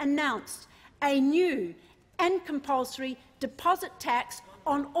Treasurer announced a new and compulsory deposit tax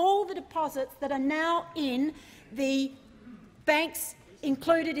on all the deposits that are now in the banks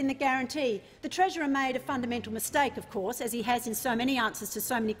included in the guarantee. The Treasurer made a fundamental mistake, of course, as he has in so many answers to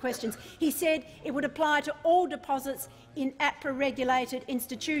so many questions. He said it would apply to all deposits in APRA-regulated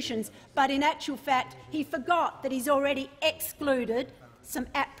institutions, but in actual fact he forgot that he's already excluded some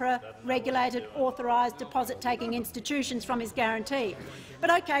APRA-regulated authorised deposit-taking institutions from his guarantee.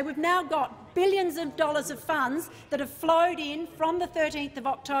 But OK, we've now got billions of dollars of funds that have flowed in from the 13th of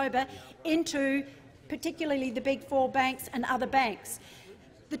October into particularly the big four banks and other banks.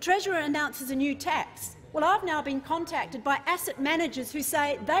 The Treasurer announces a new tax. Well, I've now been contacted by asset managers who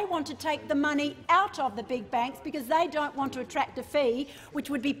say they want to take the money out of the big banks because they don't want to attract a fee which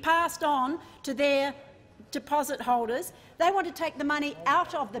would be passed on to their deposit holders. They want to take the money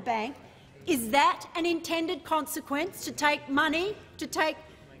out of the bank. Is that an intended consequence, to take money, to take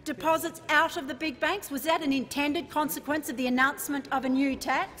deposits out of the big banks? Was that an intended consequence of the announcement of a new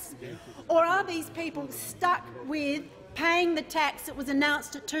tax? Or are these people stuck with paying the tax that was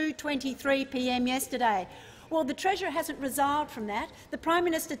announced at 2:23 p.m. yesterday? Well, the Treasurer hasn't resolved from that. The Prime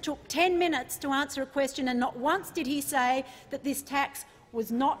Minister took 10 minutes to answer a question, and not once did he say that this tax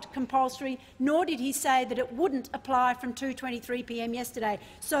was not compulsory, nor did he say that it wouldn't apply from 2:23 p.m. yesterday.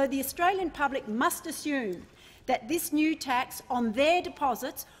 So the Australian public must assume that this new tax on their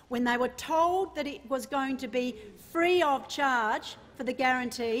deposits, when they were told that it was going to be free of charge for the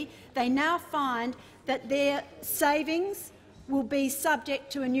guarantee, they now find that their savings will be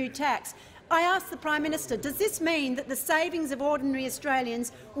subject to a new tax. I ask the Prime Minister, does this mean that the savings of ordinary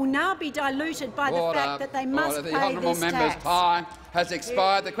Australians will now be diluted by the fact that they must pay this tax? The honourable member's time has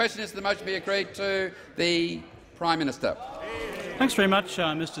expired. The question is that the motion be agreed to. The Prime Minister. Thanks very much,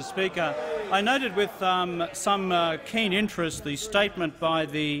 Mr Speaker. I noted with some keen interest the statement by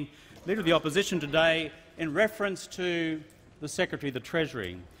the Leader of the Opposition today in reference to the Secretary of the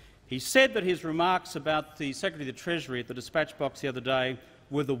Treasury. He said that his remarks about the Secretary of the Treasury at the dispatch box the other day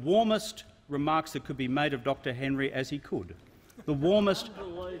were the warmest remarks that could be made of Dr Henry as he could. The warmest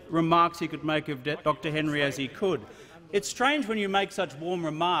remarks he could make of Dr Henry as he could. It's strange when you make such warm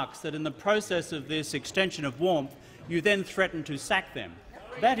remarks that in the process of this extension of warmth you then threaten to sack them.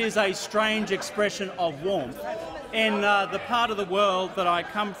 That is a strange expression of warmth in the part of the world that I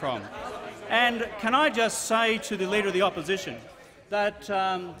come from. And can I just say to the Leader of the Opposition that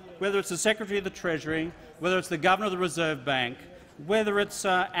whether it's the Secretary of the Treasury, whether it's the Governor of the Reserve Bank, whether it's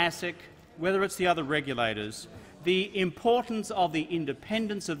ASIC, whether it's the other regulators, the importance of the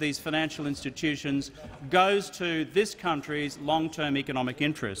independence of these financial institutions goes to this country's long-term economic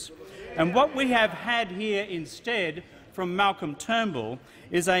interests. And what we have had here instead from Malcolm Turnbull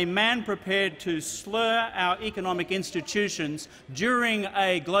is a man prepared to slur our economic institutions during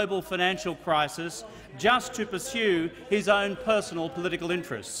a global financial crisis just to pursue his own personal political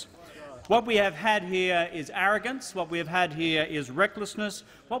interests. What we have had here is arrogance, what we have had here is recklessness,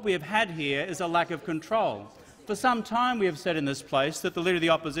 what we have had here is a lack of control. For some time we have said in this place that the Leader of the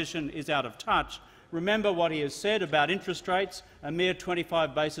Opposition is out of touch. Remember what he has said about interest rates, a mere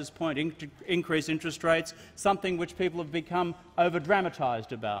 25 basis point increase interest rates, something which people have become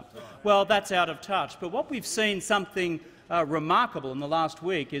over-dramatised about. Well, that's out of touch. But what we've seen, something remarkable in the last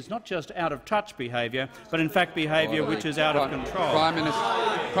week, is not just out-of-touch behaviour, but in fact behaviour which is out of control. Prime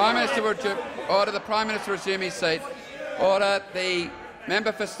Minister, order. The Prime Minister resume his seat. Order. The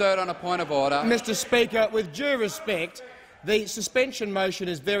member for Sturt on a point of order. Mr Speaker, with due respect, the suspension motion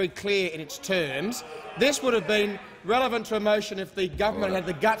is very clear in its terms. This would have been relevant to a motion if the government had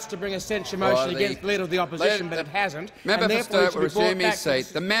the guts to bring a censure motion against the Leader of the Opposition, but it hasn't. Member for Sturt will resume his seat.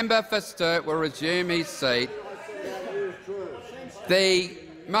 The member for Sturt will resume his seat. The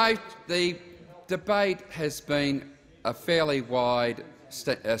debate has been a fairly wide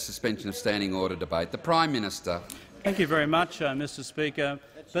suspension of standing order debate. The Prime Minister. Thank you very much, Mr Speaker.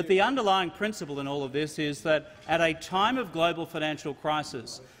 But the underlying principle in all of this is that at a time of global financial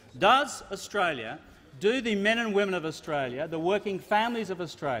crisis, does Australia, do the men and women of Australia, the working families of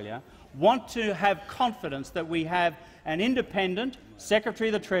Australia, want to have confidence that we have an independent Secretary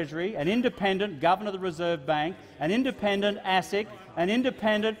of the Treasury, an independent Governor of the Reserve Bank, an independent ASIC, an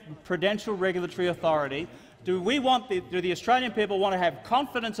independent Prudential Regulatory Authority? Do the Australian people want to have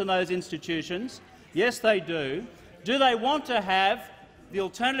confidence in those institutions? Yes, they do. Do they want to have the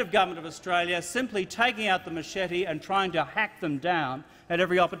alternative government of Australia simply taking out the machete and trying to hack them down at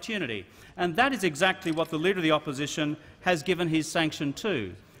every opportunity? And that is exactly what the Leader of the Opposition has given his sanction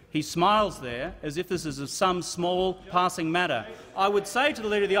to. He smiles there as if this is some small passing matter. I would say to the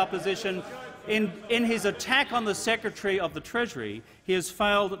Leader of the Opposition, in his attack on the Secretary of the Treasury, he has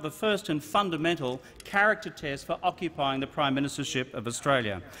failed at the first and fundamental character test for occupying the Prime Ministership of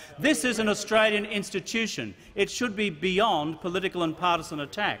Australia. This is an Australian institution. It should be beyond political and partisan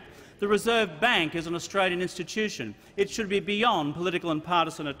attack. The Reserve Bank is an Australian institution. It should be beyond political and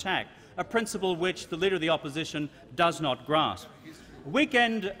partisan attack, a principle which the Leader of the Opposition does not grasp. The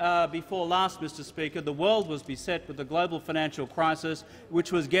weekend before last, Mr Speaker, the world was beset with the global financial crisis,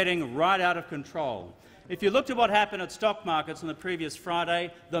 which was getting right out of control. If you looked at what happened at stock markets on the previous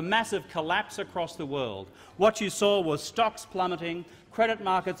Friday, the massive collapse across the world, what you saw was stocks plummeting, credit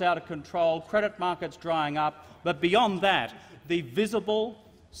markets out of control, credit markets drying up, but beyond that, the visible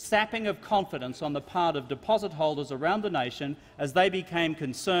sapping of confidence on the part of deposit holders around the nation as they became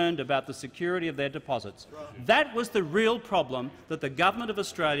concerned about the security of their deposits. That was the real problem that the Government of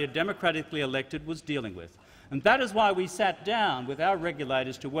Australia, democratically elected, was dealing with. And that is why we sat down with our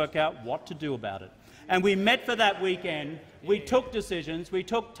regulators to work out what to do about it. And we met for that weekend. We took decisions, we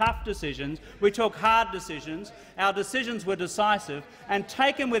took tough decisions, we took hard decisions. Our decisions were decisive and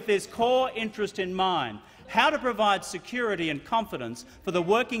taken with this core interest in mind: how to provide security and confidence for the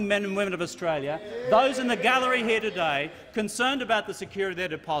working men and women of Australia, those in the gallery here today concerned about the security of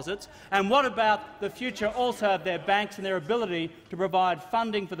their deposits, and what about the future also of their banks and their ability to provide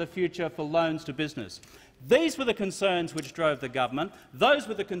funding for the future for loans to business. These were the concerns which drove the government. Those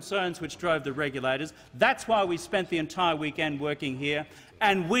were the concerns which drove the regulators. That's why we spent the entire weekend working here,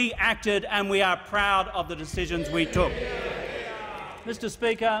 and we acted, and we are proud of the decisions we took. Mr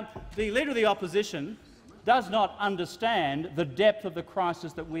Speaker, the Leader of the Opposition does not understand the depth of the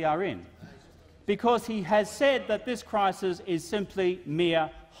crisis that we are in, because he has said that this crisis is simply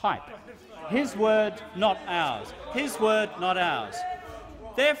mere hype. His word, not ours. His word, not ours.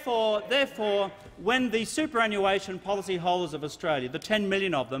 Therefore, when the superannuation policyholders of Australia, the 10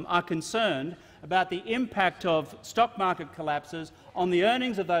 million of them, are concerned about the impact of stock market collapses on the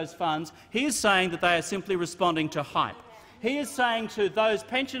earnings of those funds, he is saying that they are simply responding to hype. He is saying to those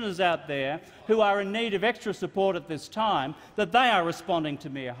pensioners out there who are in need of extra support at this time that they are responding to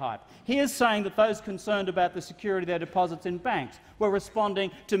mere hype. He is saying that those concerned about the security of their deposits in banks were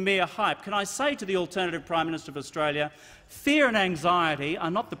responding to mere hype. Can I say to the alternative Prime Minister of Australia, fear and anxiety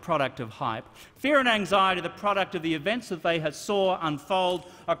are not the product of hype. Fear and anxiety are the product of the events that they saw unfold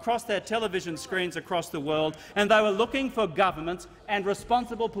across their television screens across the world, and they were looking for governments and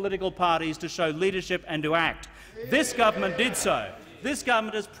responsible political parties to show leadership and to act. This government did so. This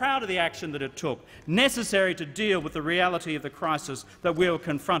government is proud of the action that it took, necessary to deal with the reality of the crisis that we were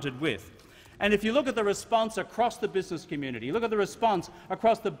confronted with. And if you look at the response across the business community, you look at the response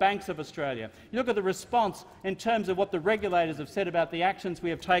across the banks of Australia, you look at the response in terms of what the regulators have said about the actions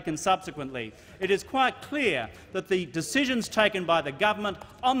we have taken subsequently, it is quite clear that the decisions taken by the government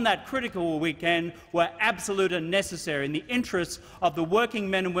on that critical weekend were absolute and necessary in the interests of the working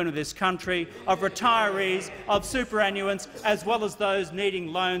men and women of this country, of retirees, of superannuants, as well as those needing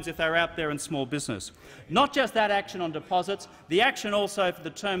loans if they're out there in small business. Not just that action on deposits, the action also for the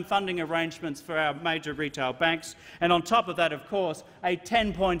term funding arrangements for our major retail banks, and on top of that, of course, a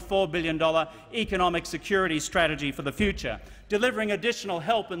 $10.4 billion economic security strategy for the future, delivering additional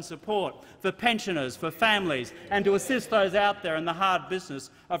help and support for pensioners, for families, and to assist those out there in the hard business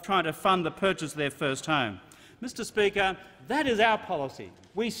of trying to fund the purchase of their first home. Mr Speaker, that is our policy.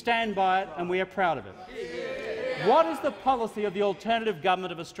 We stand by it and we are proud of it. What is the policy of the alternative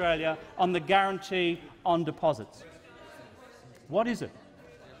government of Australia on the guarantee on deposits? What is it?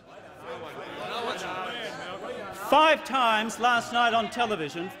 5 times last night on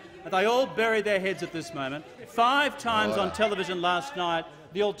television, and they all bury their heads at this moment, 5 times on television last night,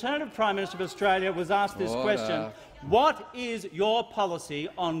 the alternative Prime Minister of Australia was asked this question: what is your policy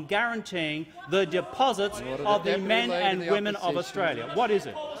on guaranteeing the deposits of the men and women of Australia? What is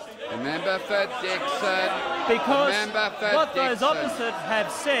it? The member for Dixon. Because what those opposite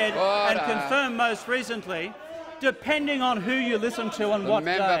have said and confirmed most recently, depending on who you listen to on what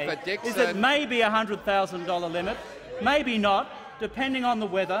day, is it may be a $100,000 limit, maybe not, depending on the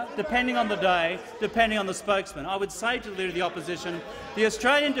weather, depending on the day, depending on the spokesman. I would say to the Leader of the Opposition, the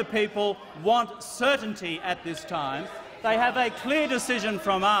Australian people want certainty at this time. They have a clear decision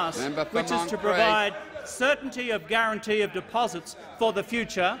from us, which is to provide certainty of guarantee of deposits for the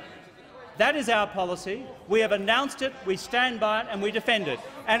future. That is our policy. We have announced it, we stand by it and we defend it,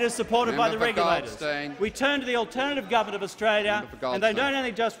 and it is supported by the regulators. We turn to the alternative government of Australia, and they don't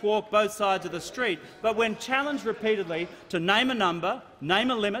only just walk both sides of the street, but when challenged repeatedly to name a number,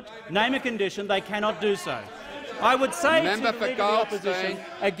 name a limit, name a condition, they cannot do so. I would say to the Leader of the Opposition,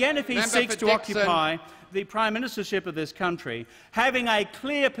 again, if he seeks to occupy the Prime Ministership of this country, having a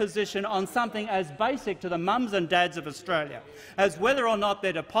clear position on something as basic to the mums and dads of Australia as whether or not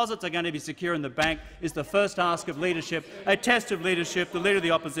their deposits are going to be secure in the bank is the first ask of leadership, a test of leadership. The Leader of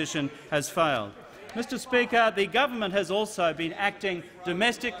the Opposition has failed. Mr Speaker, the government has also been acting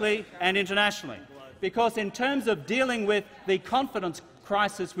domestically and internationally, because in terms of dealing with the confidence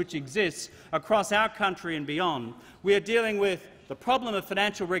crisis which exists across our country and beyond, we are dealing with the problem of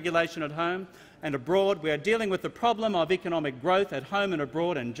financial regulation at home and abroad. We are dealing with the problem of economic growth at home and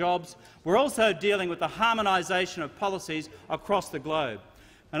abroad and jobs. We're also dealing with the harmonisation of policies across the globe.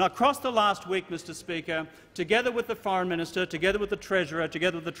 And across the last week, Mr Speaker, together with the Foreign Minister, together with the Treasurer,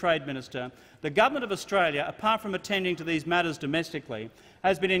 together with the Trade Minister, the Government of Australia, apart from attending to these matters domestically,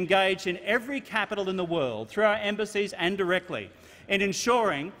 has been engaged in every capital in the world, through our embassies and directly, in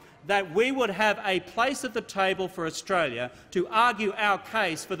ensuring that we would have a place at the table for Australia to argue our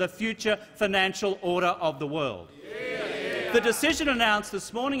case for the future financial order of the world. The decision announced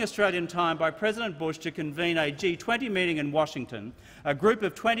this morning Australian time by President Bush to convene a G20 meeting in Washington, a group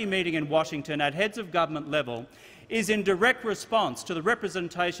of 20 meeting in Washington at heads of government level, is in direct response to the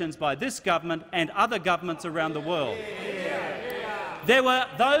representations by this government and other governments around the world. There were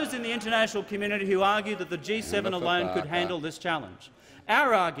those in the international community who argued that the G7 alone could handle this challenge.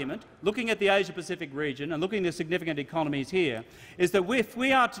 Our argument, looking at the Asia-Pacific region and looking at the significant economies here, is that if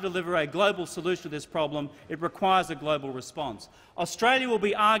we are to deliver a global solution to this problem, it requires a global response. Australia will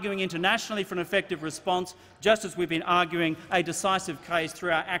be arguing internationally for an effective response, just as we've been arguing a decisive case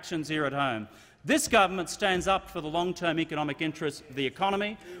through our actions here at home. This government stands up for the long-term economic interests of the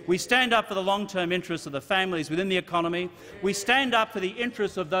economy. We stand up for the long-term interests of the families within the economy. We stand up for the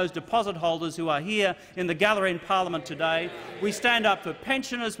interests of those deposit holders who are here in the gallery in Parliament today. We stand up for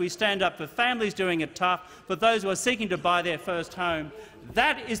pensioners. We stand up for families doing it tough, for those who are seeking to buy their first home.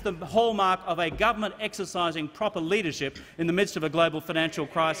 That is the hallmark of a government exercising proper leadership in the midst of a global financial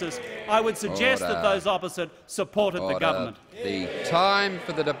crisis. I would suggest that those opposite supported the government. The time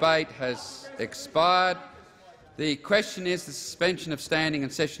for the debate has expired. The question is the suspension of standing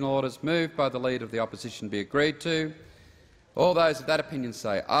and sessional orders moved by the Leader of the Opposition be agreed to. All those of that opinion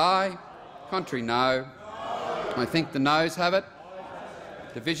say aye. Contrary, no. I think the noes have it.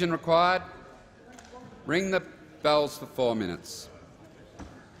 Division required. Ring the bells for 4 minutes.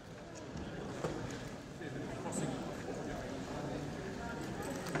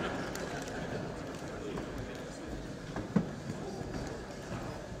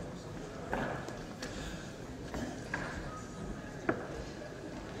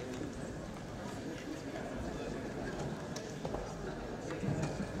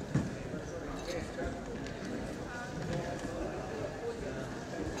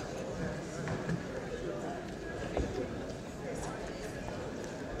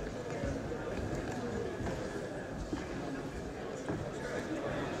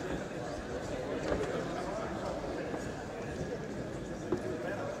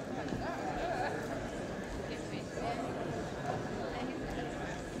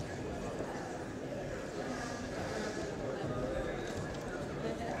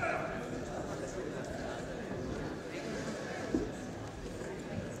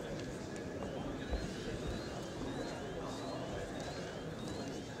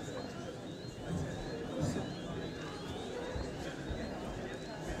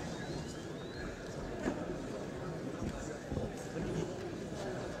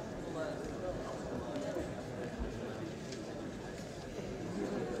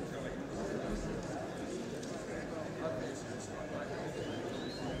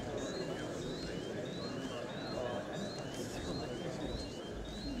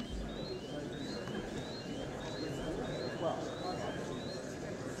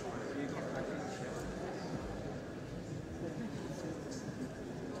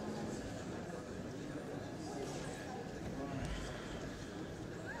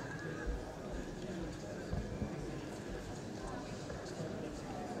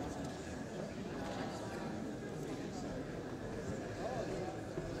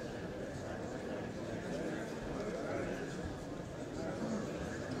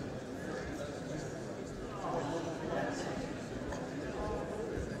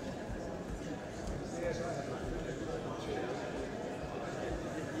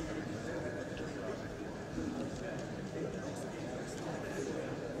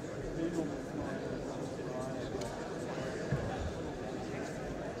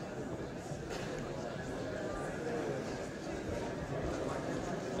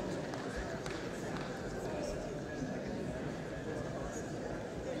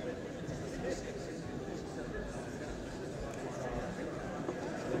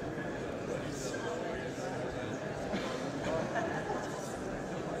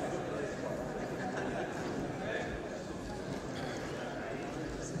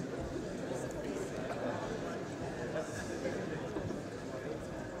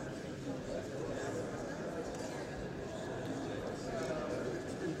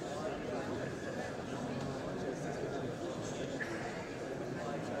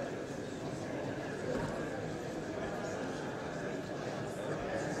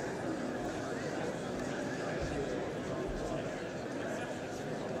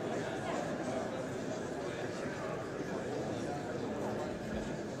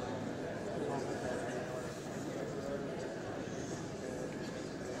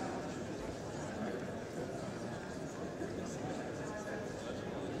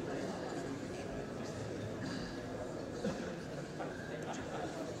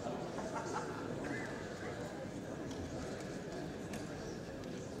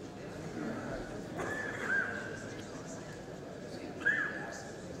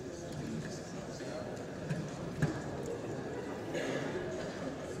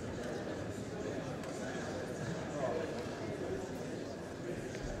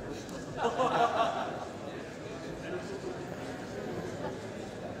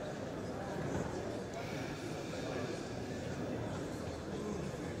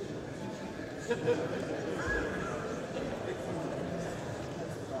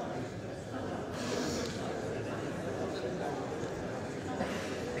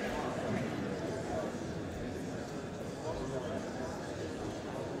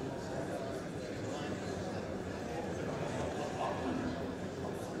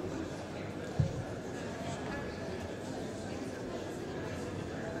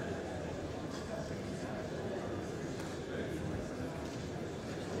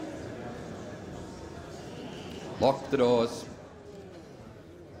 Lock the doors.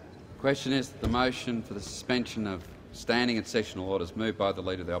 The question is that the motion for the suspension of standing and sessional orders moved by the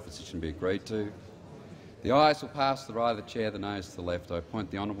Leader of the Opposition be agreed to. The ayes will pass to the right of the chair, the noes to the left. I appoint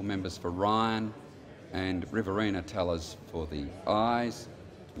the honourable members for Ryan, and Riverina tellers for the ayes.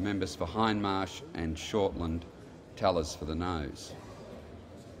 Members for Hindmarsh and Shortland tellers for the noes.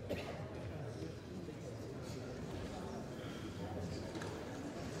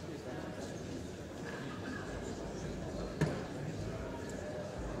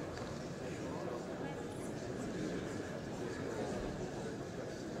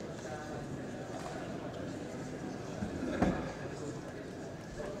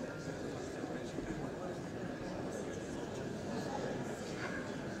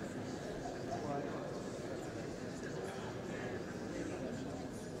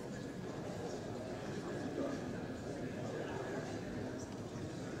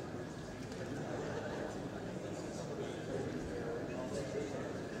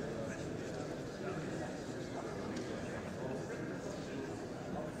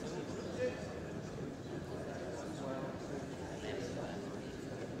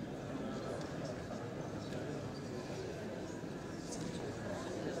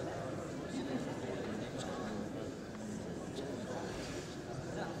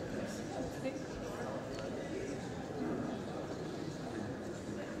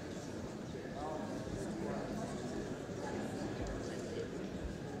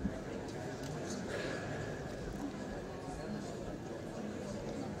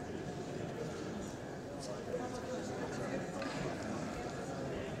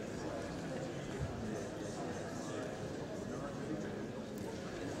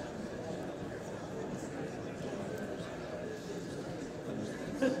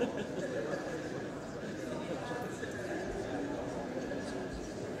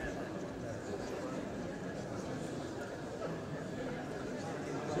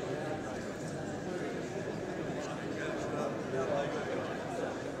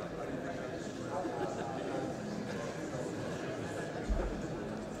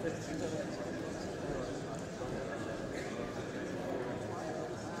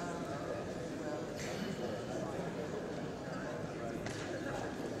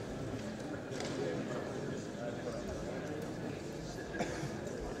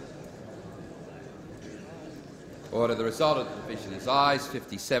 Order. The result of the division is ayes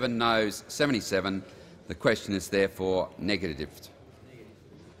 57, noes 77. The question is therefore negatived.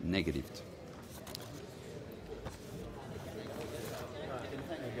 Negatived.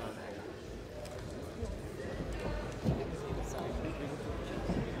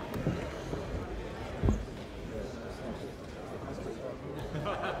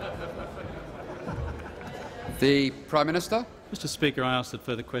 The Prime Minister. Mr. Speaker, I ask that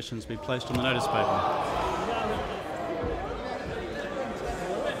further questions be placed on the notice paper.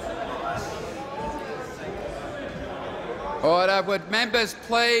 Order. Would members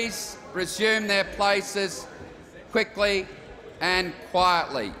please resume their places quickly and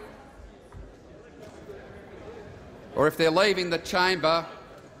quietly? Or if they're leaving the chamber,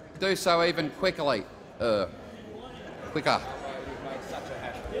 do so even quicker.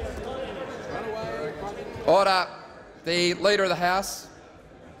 Order. The Leader of the House.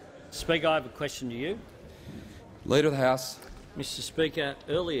 Speaker, I have a question to you. Leader of the House. Mr. Speaker,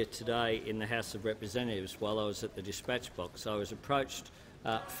 earlier today in the House of Representatives, while I was at the dispatch box, I was approached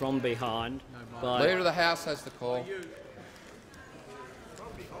from behind by— Leader of the House has the call.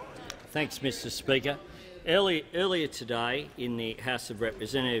 Thanks, Mr. Speaker. Earlier today in the House of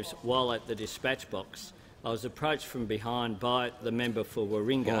Representatives, while at the dispatch box, I was approached from behind by the member for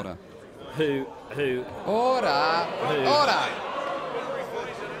Warringah, Order. who Order. Order.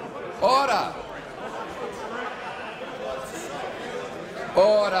 Order.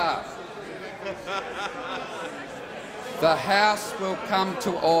 Order. The House will come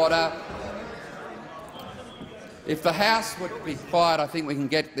to order. If the House would be quiet, I think we can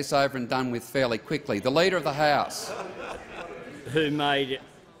get this over and done with fairly quickly. The Leader of the House. Who made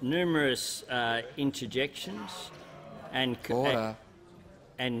numerous interjections and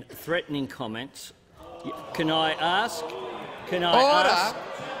threatening comments. Can I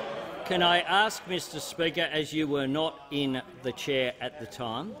ask, Mr. Speaker, as you were not in the chair at the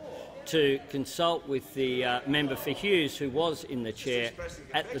time, to consult with the member for Hughes, who was in the chair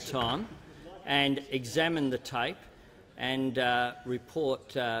at the time, and examine the tape and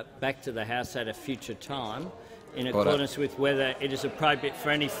report back to the House at a future time in accordance with whether it is appropriate for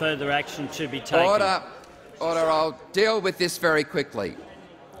any further action to be taken. Order. Order. I'll deal with this very quickly.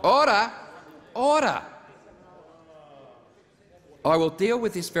 Order. Order. I will deal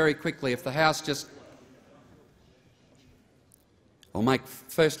with this very quickly if the House just— I'll make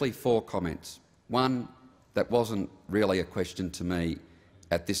firstly 4 comments. One, that wasn't really a question to me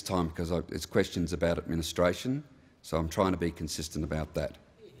at this time because it's questions about administration, so I'm trying to be consistent about that.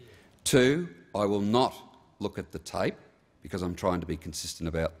 2, I will not look at the tape because I'm trying to be consistent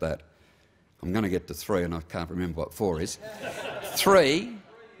about that. I'm going to get to 3 and I can't remember what 4 is. 3,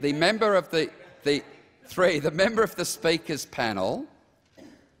 the member of the Speaker's panel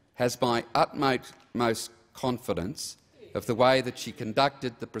has my utmost confidence of the way that she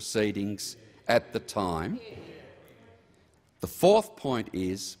conducted the proceedings at the time. The 4th point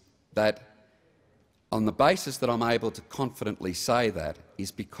is that on the basis that I'm able to confidently say that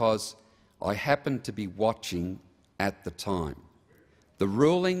is because I happened to be watching at the time. The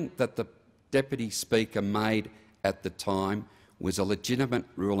ruling that the Deputy Speaker made at the time was a legitimate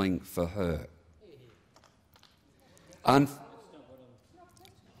ruling for her.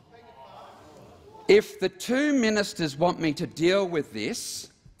 If the 2 ministers want me to deal with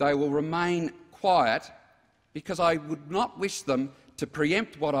this, they will remain quiet because I would not wish them to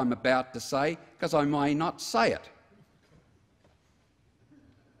preempt what I'm about to say because I may not say it.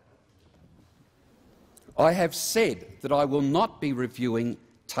 I have said that I will not be reviewing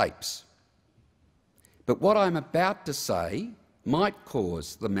tapes, but what I'm about to say might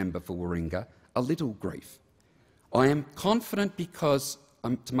cause the member for Warringah a little grief. I am confident because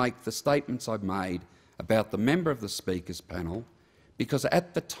to make the statements I've made about the member of the Speaker's panel because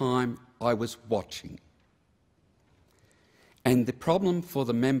at the time I was watching. And the problem for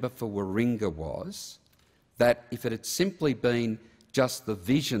the member for Warringah was that if it had simply been just the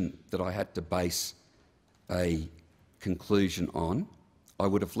vision that I had to base a conclusion on, I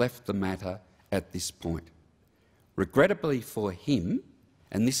would have left the matter at this point. Regrettably for him,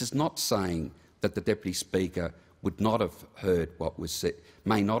 and this is not saying that the Deputy Speaker would not have heard what was said,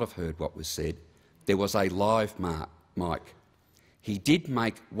 may not have heard what was said, there was a live mic. He did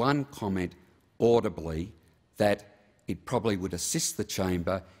make one comment audibly that it probably would assist the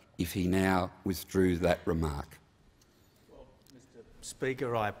chamber if he now withdrew that remark. Well, Mr.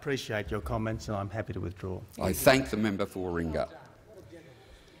 Speaker, I appreciate your comments and I'm happy to withdraw. I thank the member for Warringah.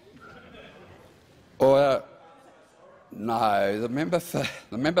 No, the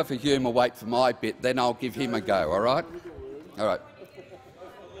member for Hume will wait for my bit, then I'll give him a go. All right. All right.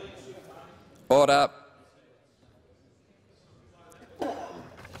 Order.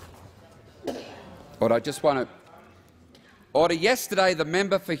 Order. I just want to. Order. Yesterday, the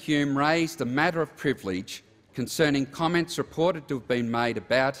member for Hume raised a matter of privilege concerning comments reported to have been made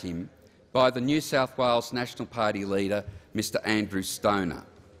about him by the New South Wales National Party leader, Mr Andrew Stoner.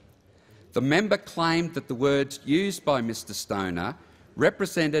 The member claimed that the words used by Mr Stoner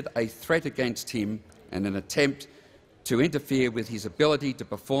represented a threat against him and an attempt to interfere with his ability to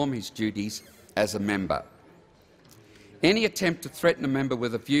perform his duties as a member. Any attempt to threaten a member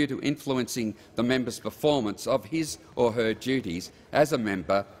with a view to influencing the member's performance of his or her duties as a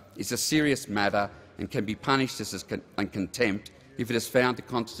member is a serious matter and can be punished as contempt if it is found to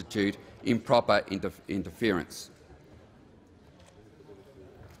constitute improper interference.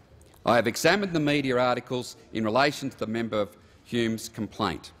 I have examined the media articles in relation to the member of Hume's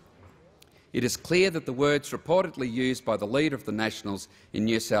complaint. It is clear that the words reportedly used by the Leader of the Nationals in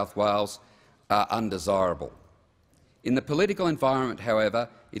New South Wales are undesirable. In the political environment, however,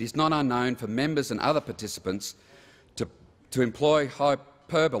 it is not unknown for members and other participants to employ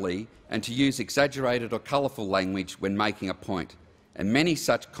hyperbole and to use exaggerated or colourful language when making a point, and many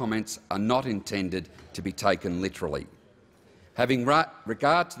such comments are not intended to be taken literally. Having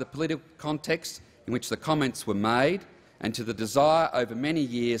regard to the political context in which the comments were made and to the desire over many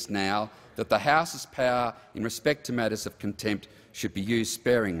years now that the House's power in respect to matters of contempt should be used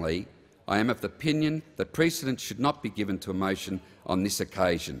sparingly, I am of the opinion that precedence should not be given to a motion on this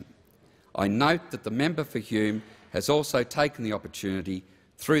occasion. I note that the member for Hume has also taken the opportunity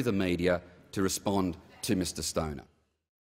through the media to respond to Mr Stoner.